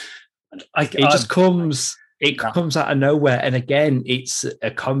from? It comes out of nowhere. And again, it's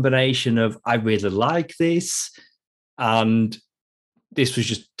a combination of, I really like this, and this was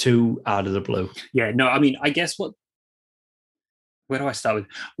just too out of the blue. Yeah, no, I mean, I guess where do I start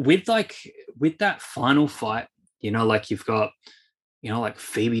with that final fight, like you've got, like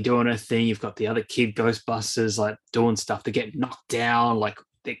Phoebe doing her thing, you've got the other kid Ghostbusters like doing stuff, they get knocked down, like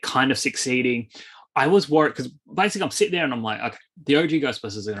they're kind of succeeding. I was worried because basically I'm sitting there and I'm like, okay, the OG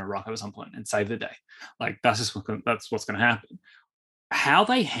Ghostbusters are going to rock up at some point and save the day. Like that's what's going to happen. How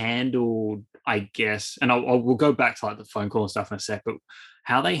they handled, I guess, and we'll go back to like the phone call and stuff in a sec, but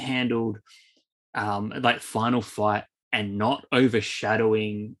how they handled like final fight and not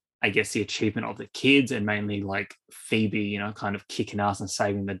overshadowing, I guess, the achievement of the kids and mainly like Phoebe, kind of kicking ass and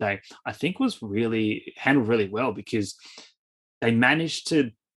saving the day, I think was really handled really well, because they managed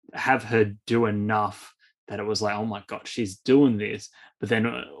to have her do enough that it was like, oh my God, she's doing this. But then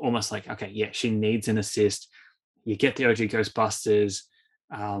almost like, okay, yeah, she needs an assist. You get the OG Ghostbusters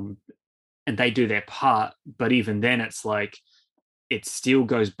and they do their part. But even then it's like, it still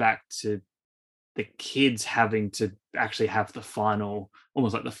goes back to the kids having to actually have the final,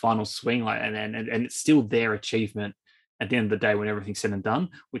 almost like the final swing, like, and it's still their achievement at the end of the day when everything's said and done,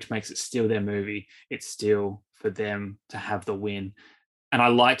 which makes it still their movie. It's still for them to have the win. And I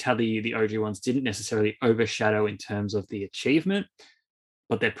liked how the OG ones didn't necessarily overshadow in terms of the achievement,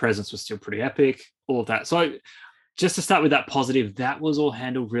 but their presence was still pretty epic, all of that. So just to start with that positive, that was all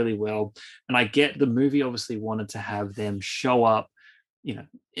handled really well. And I get the movie obviously wanted to have them show up,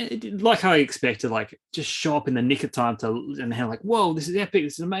 like I expected, like just show up in the nick of time and they're like, whoa, this is epic,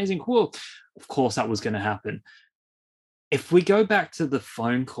 this is amazing, cool. Of course that was going to happen. If we go back to the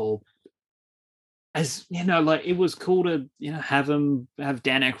phone call, as like it was cool to have Dan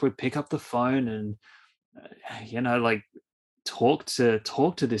Aykroyd pick up the phone and like talk to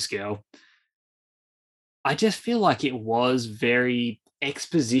this girl. I just feel like it was very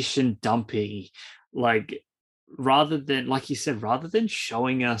exposition dumpy, like rather than, like you said, rather than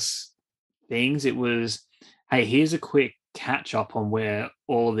showing us things, it was, hey, here's a quick catch up on where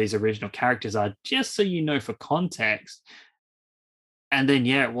all of these original characters are, just so for context. And then,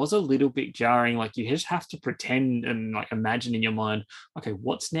 yeah, it was a little bit jarring. Like you just have to pretend and like imagine in your mind, okay,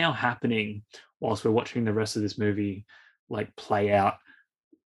 what's now happening whilst we're watching the rest of this movie like play out?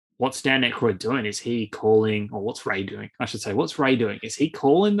 What's Dan Aykroyd doing? Is he calling, or what's Ray doing? I should say, what's Ray doing? Is he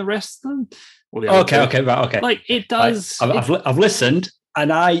calling the rest of them? Okay. Like it does. I've listened,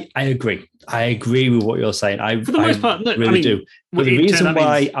 and I agree. I agree with what you're saying. For the most part, no, really do. But the reason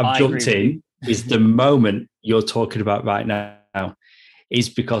why I've jumped in is the moment you're talking about right now is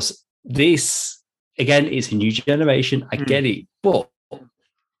because this, again, it's a new generation. I get it, but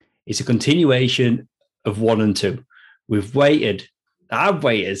it's a continuation of 1 and 2. I've waited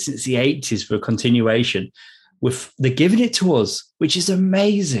since the 80s for a continuation. They're giving it to us, which is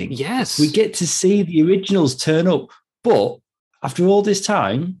amazing. Yes. We get to see the originals turn up. But after all this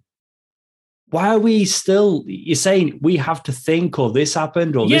time, why are we still, you're saying we have to think, or this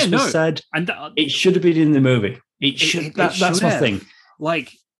happened, or this was said? And it should have been in the movie. That's my thing.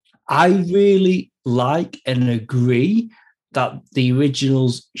 Like, I really like and agree that the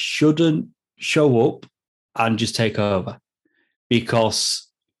originals shouldn't show up and just take over, because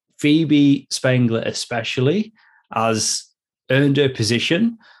Phoebe Spengler especially has earned her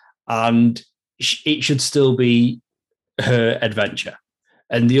position, and it should still be her adventure,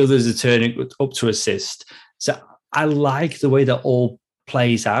 and the others are turning up to assist. So I like the way that all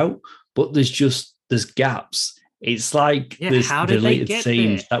plays out, but there's gaps. It's like there's deleted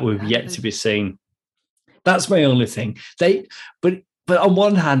scenes that we've yet to be seen. That's my only thing. But on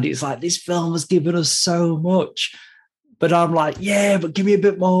one hand, it's like this film has given us so much, but I'm like, yeah, but give me a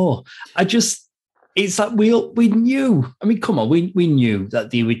bit more. It's like we knew. I mean, come on, we knew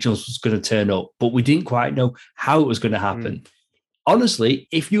that the originals was going to turn up, but we didn't quite know how it was going to happen. Honestly,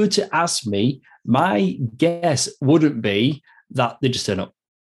 if you were to ask me, my guess wouldn't be that they just turn up.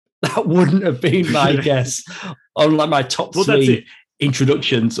 That wouldn't have been my guess on like my top 3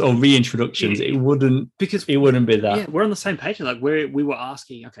 introductions or reintroductions. It wouldn't be that. Yeah, we're on the same page. Like we were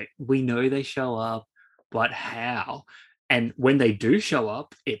asking, okay, we know they show up, but how? And when they do show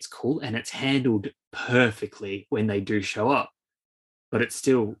up, it's cool and it's handled perfectly when they do show up. But it's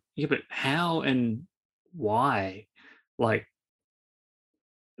still, but how and why? Like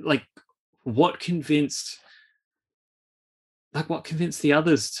what convinced the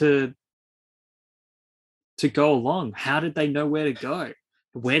others to go along? How did they know where to go?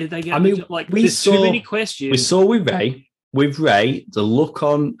 Where did they get? I mean, there's too many questions. We saw with Ray, the look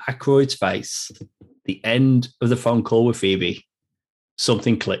on Aykroyd's face, the end of the phone call with Phoebe,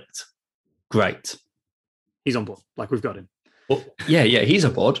 something clicked. Great. He's on board. Like, we've got him. Well, yeah, he's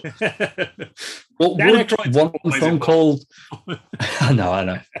on board. What would one phone call? I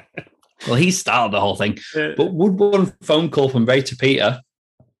know. Well, he started the whole thing. But would one phone call from Ray to Peter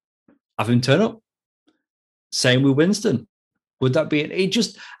have him turn up? Same with Winston. Would that be it?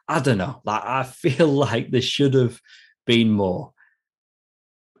 Just, I don't know. Like, I feel like there should have been more.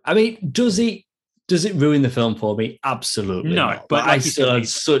 I mean, does it ruin the film for me? Absolutely no. Not. But I still had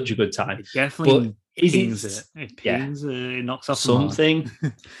such a good time. It definitely pings it. It pings it knocks off something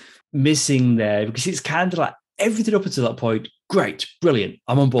missing there, because it's kind of like everything up until that point, great, brilliant,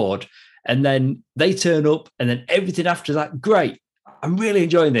 I'm on board. And then they turn up, and then everything after that, great, I'm really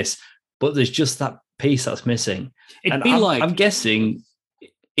enjoying this. But there's just that piece that's missing. I'm guessing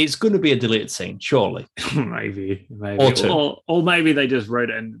it's going to be a deleted scene, surely. maybe. Or two. Or maybe they just wrote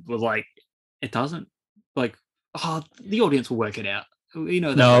it and was like, it doesn't. Like, the audience will work it out.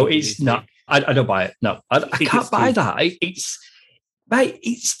 No, it's not. I don't buy it. No, I can't buy that.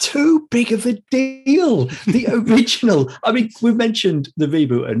 It's too big of a deal. The original. I mean, we've mentioned the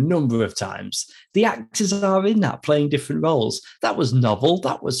reboot a number of times. The actors are in that playing different roles. That was novel.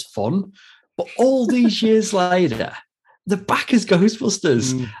 That was fun. But all these years later, they're back as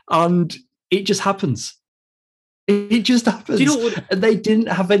Ghostbusters, and it just happens. It just happens. Do you know what? And they didn't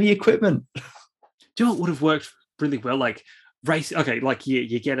have any equipment. Do you know what would have worked really well? Like race. Okay, like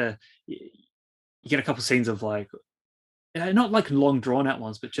you get a couple scenes of like. Not like long drawn out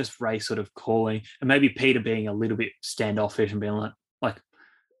ones, but just Ray sort of calling, and maybe Peter being a little bit standoffish and being like,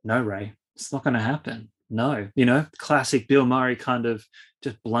 no, Ray, it's not going to happen. No, classic Bill Murray kind of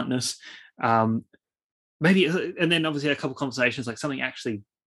just bluntness. Maybe, and then obviously a couple conversations, like something actually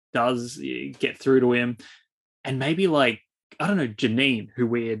does get through to him, and maybe like, I don't know, Janine, who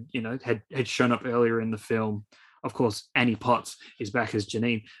we had shown up earlier in the film. Of course, Annie Potts is back as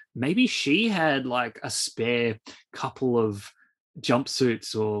Janine. Maybe she had like a spare couple of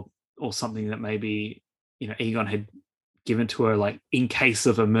jumpsuits or something that maybe Egon had given to her, like in case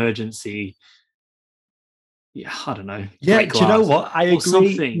of emergency. Yeah, I don't know. Yeah, do you know what? I agree.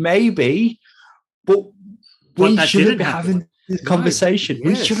 Something. Maybe, but we shouldn't be having this conversation. Yes.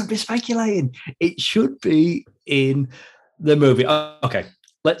 We shouldn't be speculating. It should be in the movie. Okay,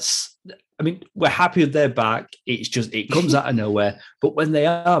 I mean, we're happy that they're back. It's just, it comes out of nowhere. But when they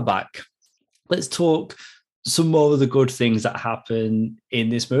are back, let's talk some more of the good things that happen in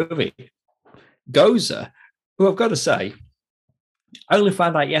this movie. Gozer, who I've got to say, I only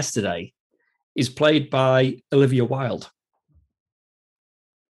found out yesterday is played by Olivia Wilde.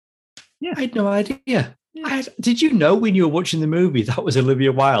 Yeah. I had no idea. Yeah. Did you know when you were watching the movie that was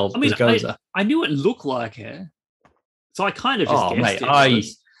Olivia Wilde as Gozer? I knew it looked like her, so I kind of just guessed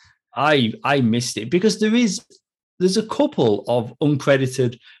mate, I missed it because there's a couple of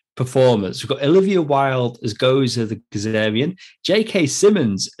uncredited performers. We've got Olivia Wilde as Gozer the Kazarian, J.K.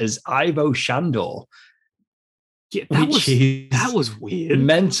 Simmons as Ivo Shandor. Yeah, that was weird.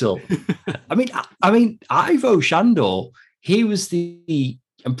 Mental. I mean, Ivo Shandor,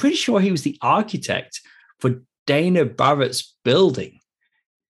 I'm pretty sure he was the architect for Dana Barrett's building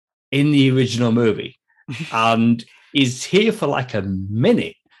in the original movie. And he's here for like a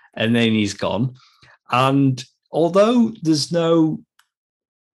minute and then he's gone. And although there's no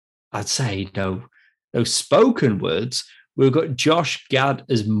spoken words, we've got Josh Gad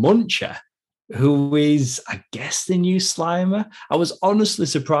as Muncher, who is, I guess, the new Slimer. I was honestly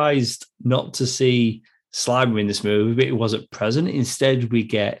surprised not to see Slimer in this movie, but it wasn't present. Instead, we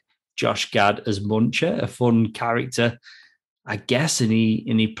get Josh Gad as Muncher, a fun character, I guess, and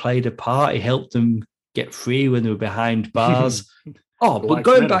he played a part. He helped them get free when they were behind bars. But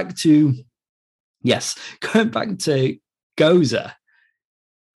going back to Gozer,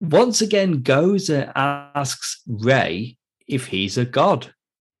 once again, Gozer asks Ray if he's a god.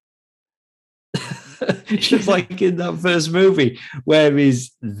 Just like in that first movie,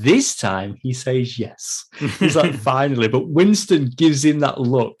 whereas this time he says yes. He's like, finally, but Winston gives him that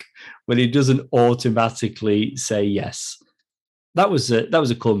look when he doesn't automatically say yes. That was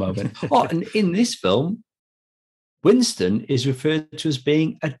a cool moment. And in this film, Winston is referred to as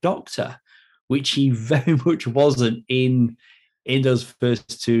being a doctor, which he very much wasn't in those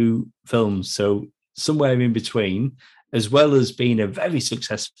first two films. So somewhere in between, as well as being a very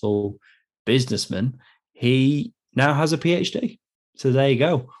successful businessman, he now has a PhD. So there you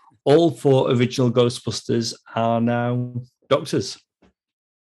go. All four original Ghostbusters are now doctors.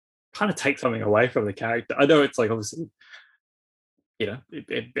 Kind of take something away from the character. I know it's like, obviously,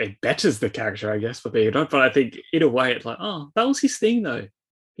 it betters the character, I guess, but but I think in a way it's like, oh, that was his thing though.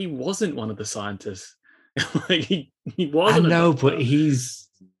 He wasn't one of the scientists. Like he wasn't. I know, but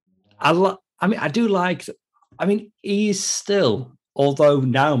I do like. I mean, he is still, although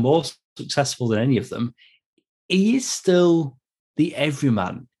now more successful than any of them, he is still the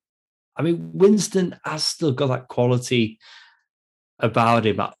everyman. I mean, Winston has still got that quality about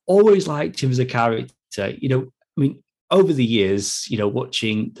him. I always liked him as a character. Over the years,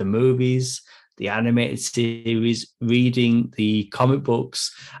 watching the movies, the animated series, reading the comic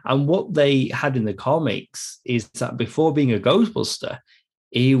books, and what they had in the comics is that before being a Ghostbuster,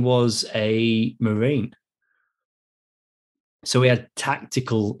 he was a Marine. So he had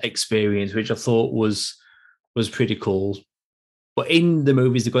tactical experience, which I thought was pretty cool. But in the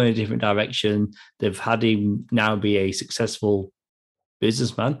movies, they're going in a different direction. They've had him now be a successful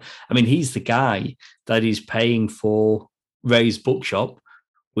businessman. I mean, he's the guy that is paying for Ray's bookshop,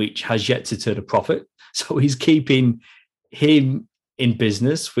 which has yet to turn a profit. So he's keeping him in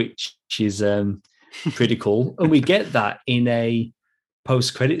business, which is pretty cool. And we get that in a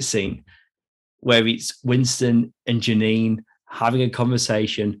post-credit scene where it's Winston and Janine having a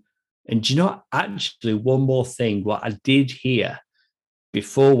conversation. And do you know, actually, one more thing, what I did hear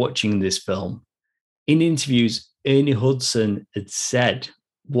before watching this film, in interviews, Ernie Hudson had said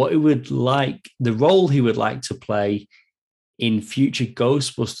what he would like, the role he would like to play in future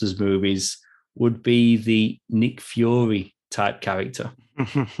Ghostbusters movies would be the Nick Fury type character.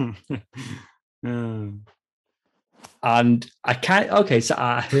 And so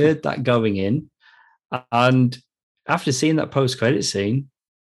I heard that going in, and after seeing that post-credit scene,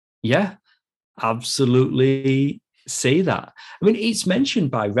 yeah, absolutely see that. I mean, it's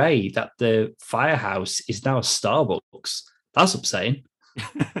mentioned by Ray that the firehouse is now a Starbucks. That's upsetting.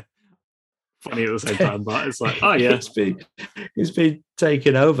 Funny at the same time, but it's like, oh yeah, it's been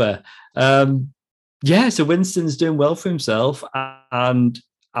taken over. So Winston's doing well for himself, and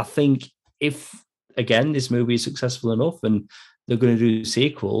I think if again this movie is successful enough and they're going to do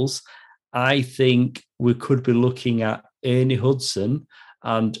sequels, I think we could be looking at Ernie Hudson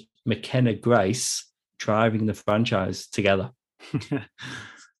and McKenna Grace driving the franchise together.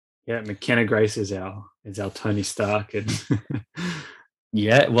 Yeah, McKenna Grace is our Tony Stark, and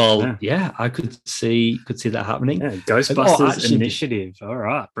I could see that happening. Yeah, Ghostbusters Initiative. All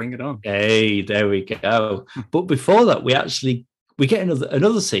right, bring it on. Hey, there we go. But before that, we get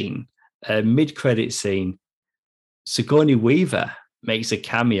another scene, a mid-credit scene. Sigourney Weaver makes a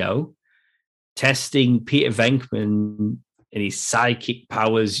cameo, testing Peter Venkman and his psychic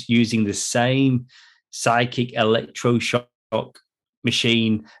powers using the same psychic electroshock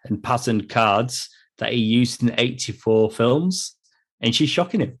machine and patterned cards that he used in 84 films, and she's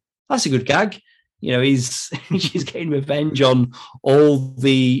shocking him. That's a good gag. You know, she's getting revenge on all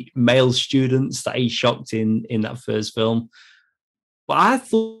the male students that he shocked in that first film. But I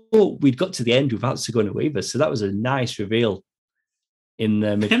thought we'd got to the end without Sigourney Weaver, so that was a nice reveal in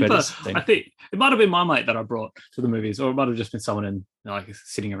the mid-credits thing. I think it might have been my mate that I brought to the movies, or it might have just been someone in like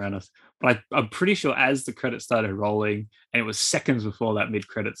sitting around us. But I'm pretty sure as the credits started rolling, and it was seconds before that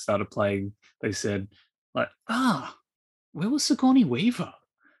mid-credits started playing, they said, like, where was Sigourney Weaver?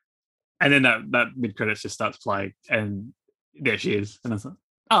 And then that mid-credits just starts playing, and there she is. And I was like,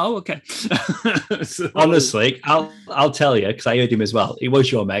 oh, okay. So, honestly, I'll tell you, because I heard him as well. It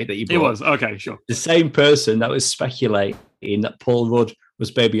was your mate that you brought. It was, okay, sure. The same person that was speculating that Paul Rudd was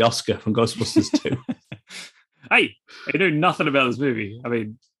baby Oscar from Ghostbusters 2. Hey, he knew nothing about this movie. I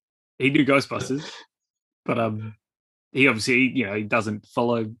mean, he knew Ghostbusters, but he obviously, he doesn't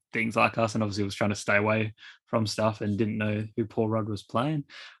follow things like us, and obviously was trying to stay away from stuff and didn't know who Paul Rudd was playing.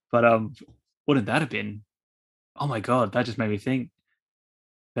 But wouldn't that have been? Oh my God, that just made me think.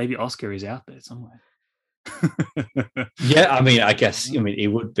 Baby Oscar is out there somewhere. Yeah, I mean, I guess, he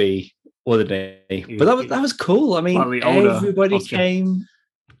would be, wouldn't he? But that was cool. I mean,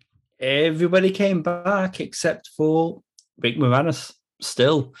 everybody came back except for Rick Moranis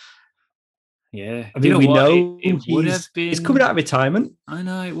still. Yeah. I mean, we know he's coming out of retirement. I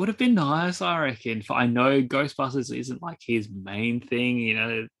know. It would have been nice, I reckon. I know Ghostbusters isn't like his main thing,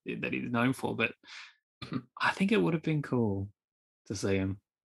 that he's known for, but I think it would have been cool to see him.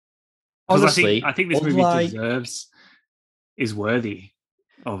 Honestly, I think this movie is worthy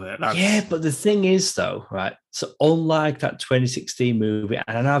of it. Yeah, but the thing is, though, right? So unlike that 2016 movie,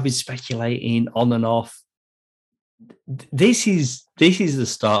 and I know I've been speculating on and off, this is the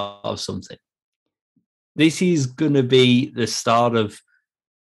start of something. This is going to be the start of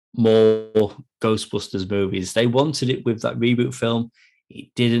more Ghostbusters movies. They wanted it with that reboot film.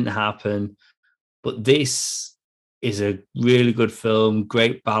 It didn't happen. But this is a really good film,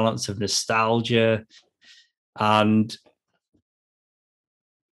 great balance of nostalgia. And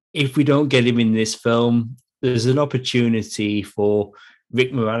if we don't get him in this film, there's an opportunity for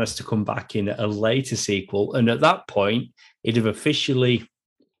Rick Moranis to come back in a later sequel. And at that point, he'd have officially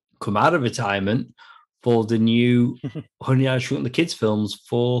come out of retirement for the new Honey, I Shrunk the Kids films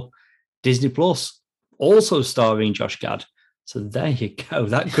for Disney Plus, also starring Josh Gad. So there you go.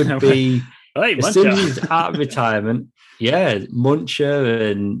 That could be as soon as he's out of retirement. Yeah, Muncher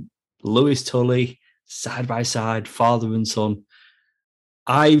and Louis Tully side by side, father and son.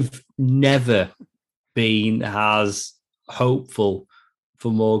 I've never been as hopeful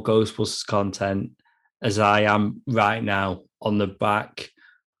for more Ghostbusters content as I am right now on the back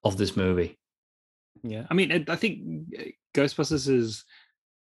of this movie. Yeah, I mean, I think Ghostbusters is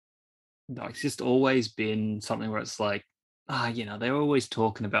it's just always been something where it's like, they're always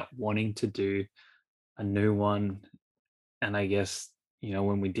talking about wanting to do a new one. And I guess,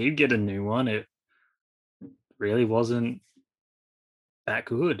 when we did get a new one, it really wasn't that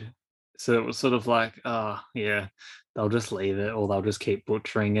good. So it was sort of like, they'll just leave it, or they'll just keep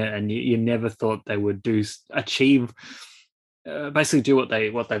butchering it. And you never thought they would basically do what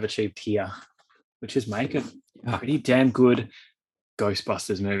they've achieved here, which is make a pretty damn good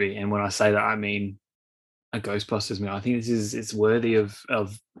Ghostbusters movie. And when I say that, I mean a Ghostbusters movie. I think it's worthy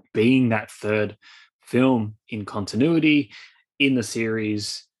of being that third film in continuity in the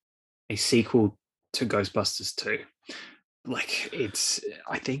series, a sequel to Ghostbusters 2. Like,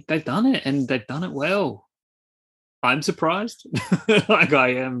 I think they've done it, and they've done it well. I'm surprised. Like,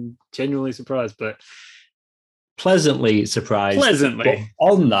 I am genuinely surprised, but pleasantly surprised. But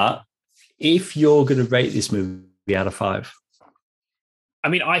on that, if you're going to rate this movie out of 5, I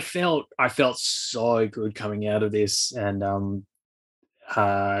mean, I felt so good coming out of this, and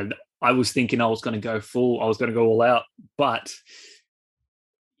I was thinking I was going to go all out, but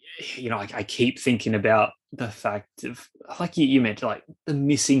I keep thinking about the fact of, like you mentioned, like the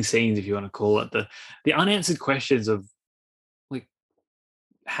missing scenes, if you want to call it, the unanswered questions of, like,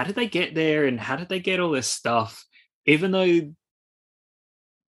 how did they get there, and how did they get all this stuff, even though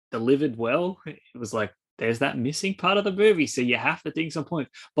delivered well. It was like, there's that missing part of the movie, so you have to think some point.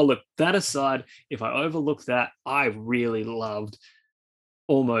 But look, that aside, if I overlook that, I really loved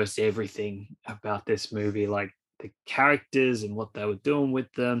almost everything about this movie, like the characters and what they were doing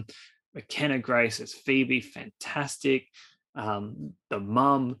with them. McKenna Grace as Phoebe, fantastic. The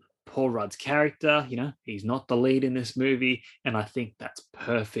mum, Paul Rudd's character, he's not the lead in this movie, and I think that's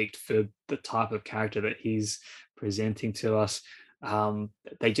perfect for the type of character that he's presenting to us.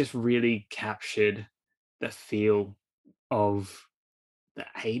 They just really captured the feel of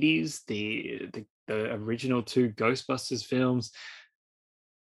the 80s, the original two Ghostbusters films.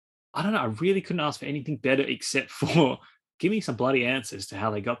 I don't know. I really couldn't ask for anything better except for give me some bloody answers to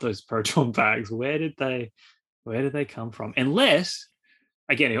how they got those proton bags. Where did they come from? Unless,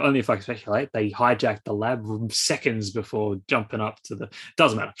 again, only if I can speculate, they hijacked the lab seconds before jumping up to the.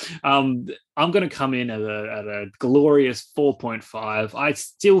 Doesn't matter. I'm going to come in at a glorious 4.5. I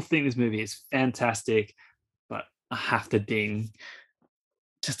still think this movie is fantastic, but I have to ding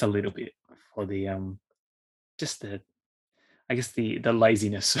just a little bit for the just the I guess the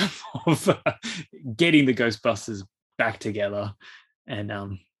laziness of getting the Ghostbusters back together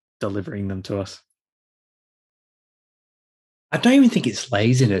and delivering them to us. I don't even think it's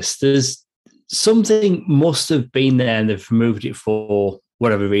laziness. There's something must have been there and they've removed it for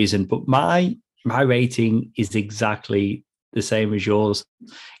whatever reason. But my rating is exactly the same as yours.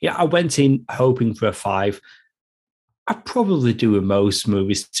 Yeah, I went in hoping for a 5. I probably do with most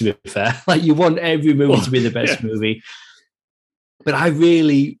movies, to be fair. Like, you want every movie to be the best movie. But I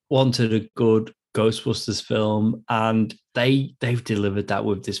really wanted a good Ghostbusters film, and they've delivered that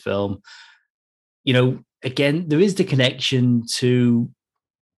with this film. You know, again, there is the connection to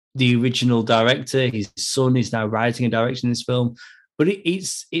the original director. His son is now writing and directing this film, but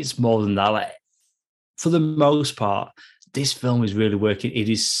it's more than that. Like, for the most part, this film is really working. It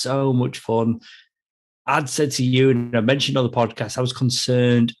is so much fun. I'd said to you, and I mentioned on the podcast, I was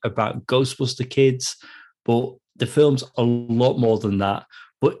concerned about Ghostbuster Kids, but the film's a lot more than that.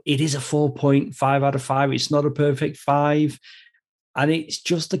 But it is a 4.5 out of 5. It's not a perfect 5. And it's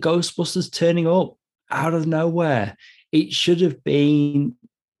just the Ghostbusters turning up out of nowhere. It should have been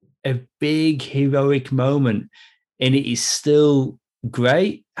a big heroic moment. And it is still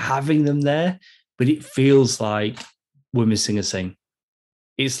great having them there, but it feels like we're missing a thing.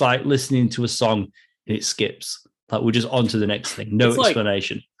 It's like listening to a song and it skips. Like, we're just on to the next thing. No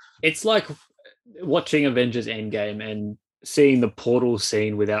explanation. It's like watching Avengers Endgame and seeing the portal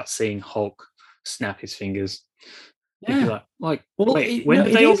scene without seeing Hulk snap his fingers. Yeah. When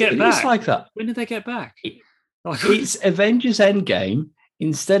did they all get back? It's like that. When did they get back? It's Avengers Endgame.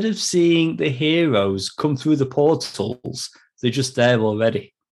 Instead of seeing the heroes come through the portals, they're just there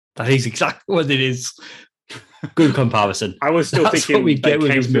already. That is exactly what it is. Good comparison. I was still thinking what we get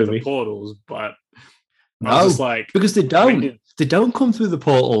with this movie. The portals, but no, because they don't. They don't come through the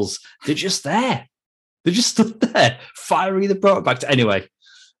portals. They're just there. They're just stood there firing the proton back. Anyway,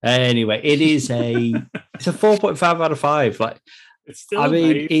 it is it's a 4.5 out of 5. Like, it's still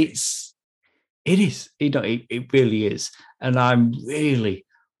amazing. It really is. And I'm really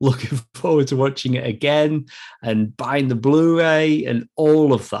looking forward to watching it again and buying the Blu-ray and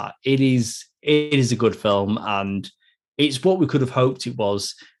all of that. It is a good film, and it's what we could have hoped it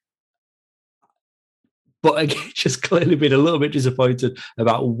was. But again, just clearly been a little bit disappointed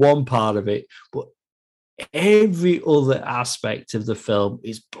about one part of it. But every other aspect of the film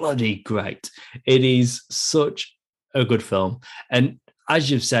is bloody great. It is such a good film. And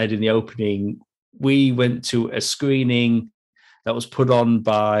as you've said in the opening, we went to a screening that was put on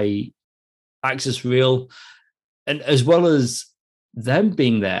by Access Real. And as well as them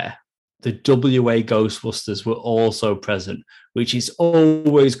being there, the WA Ghostbusters were also present, which is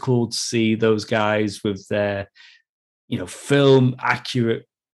always cool to see those guys with their, film accurate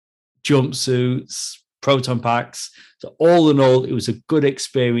jumpsuits, proton packs. So all in all, it was a good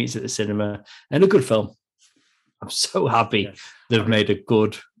experience at the cinema and a good film. I'm so happy they've made a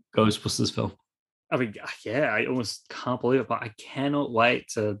good Ghostbusters film. I mean, yeah, I almost can't believe it, but I cannot wait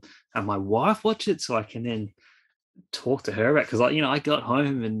to have my wife watch it so I can then talk to her about it. Because, I got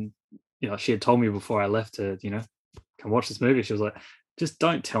home and, she had told me before I left to, come watch this movie. She was like, just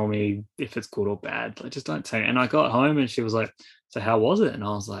don't tell me if it's good or bad. Like, just don't tell me. And I got home and she was like, so how was it? And I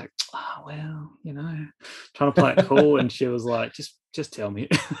was like, oh, well, trying to play it cool. And she was like, just tell me.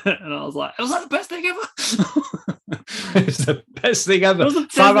 And I was like, it was like the best thing ever. It was the best thing ever.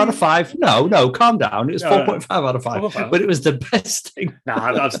 5 out of 5. No, calm down. It was 4.5 out of 5. But it was the best thing.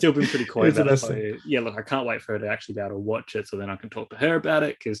 I've still been pretty coy about it. Yeah, look, I can't wait for her to actually be able to watch it so then I can talk to her about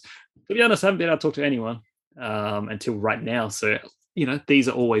it. Because, to be honest, I haven't been able to talk to anyone until right now. So, these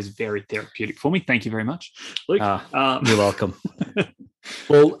are always very therapeutic for me. Thank you very much, Luke. You're welcome.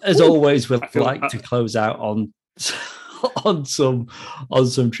 Well, as always, we'd like to close out on some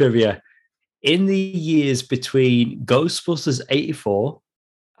trivia. In the years between Ghostbusters 84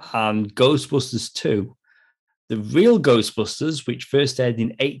 and Ghostbusters 2, the real Ghostbusters, which first aired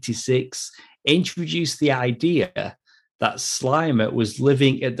in 86, introduced the idea that Slimer was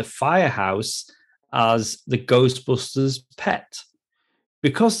living at the firehouse as the Ghostbusters' pet.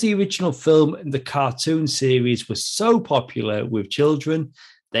 Because the original film and the cartoon series were so popular with children,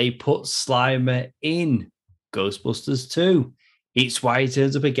 they put Slimer in Ghostbusters 2. It's why he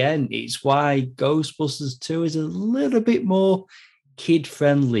turns up again. It's why Ghostbusters 2 is a little bit more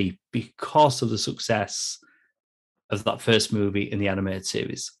kid-friendly because of the success of that first movie in the animated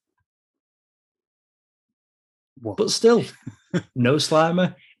series. What? But still, no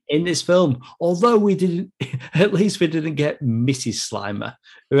Slimer in this film. Although we didn't, at least we didn't get Mrs. Slimer.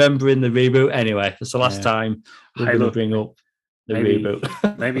 Remember in the reboot? Anyway, that's the last time we're going to bring up the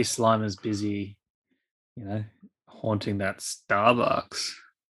reboot. Maybe Slimer's busy, haunting that Starbucks.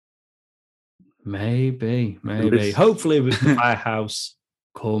 Maybe. Hopefully the Firehouse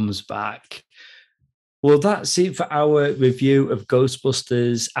comes back. Well, that's it for our review of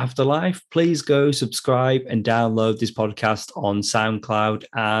Ghostbusters Afterlife. Please go subscribe and download this podcast on SoundCloud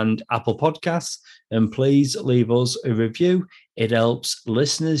and Apple Podcasts. And please leave us a review. It helps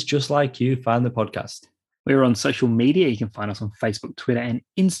listeners just like you find the podcast. We're on social media. You can find us on Facebook, Twitter, and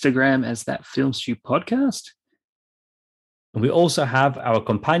Instagram as That Film Stew Podcast. And we also have our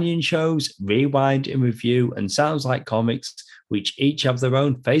companion shows, Rewind and Review and Sounds Like Comics, which each have their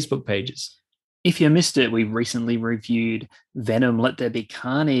own Facebook pages. If you missed it, we recently reviewed Venom, Let There Be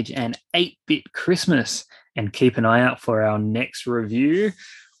Carnage and 8-Bit Christmas. And keep an eye out for our next review.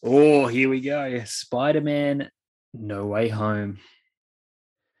 Oh, here we go. Spider-Man No Way Home.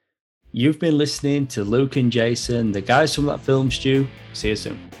 You've been listening to Luke and Jason, the guys from That Film Stew. See you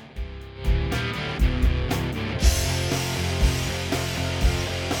soon.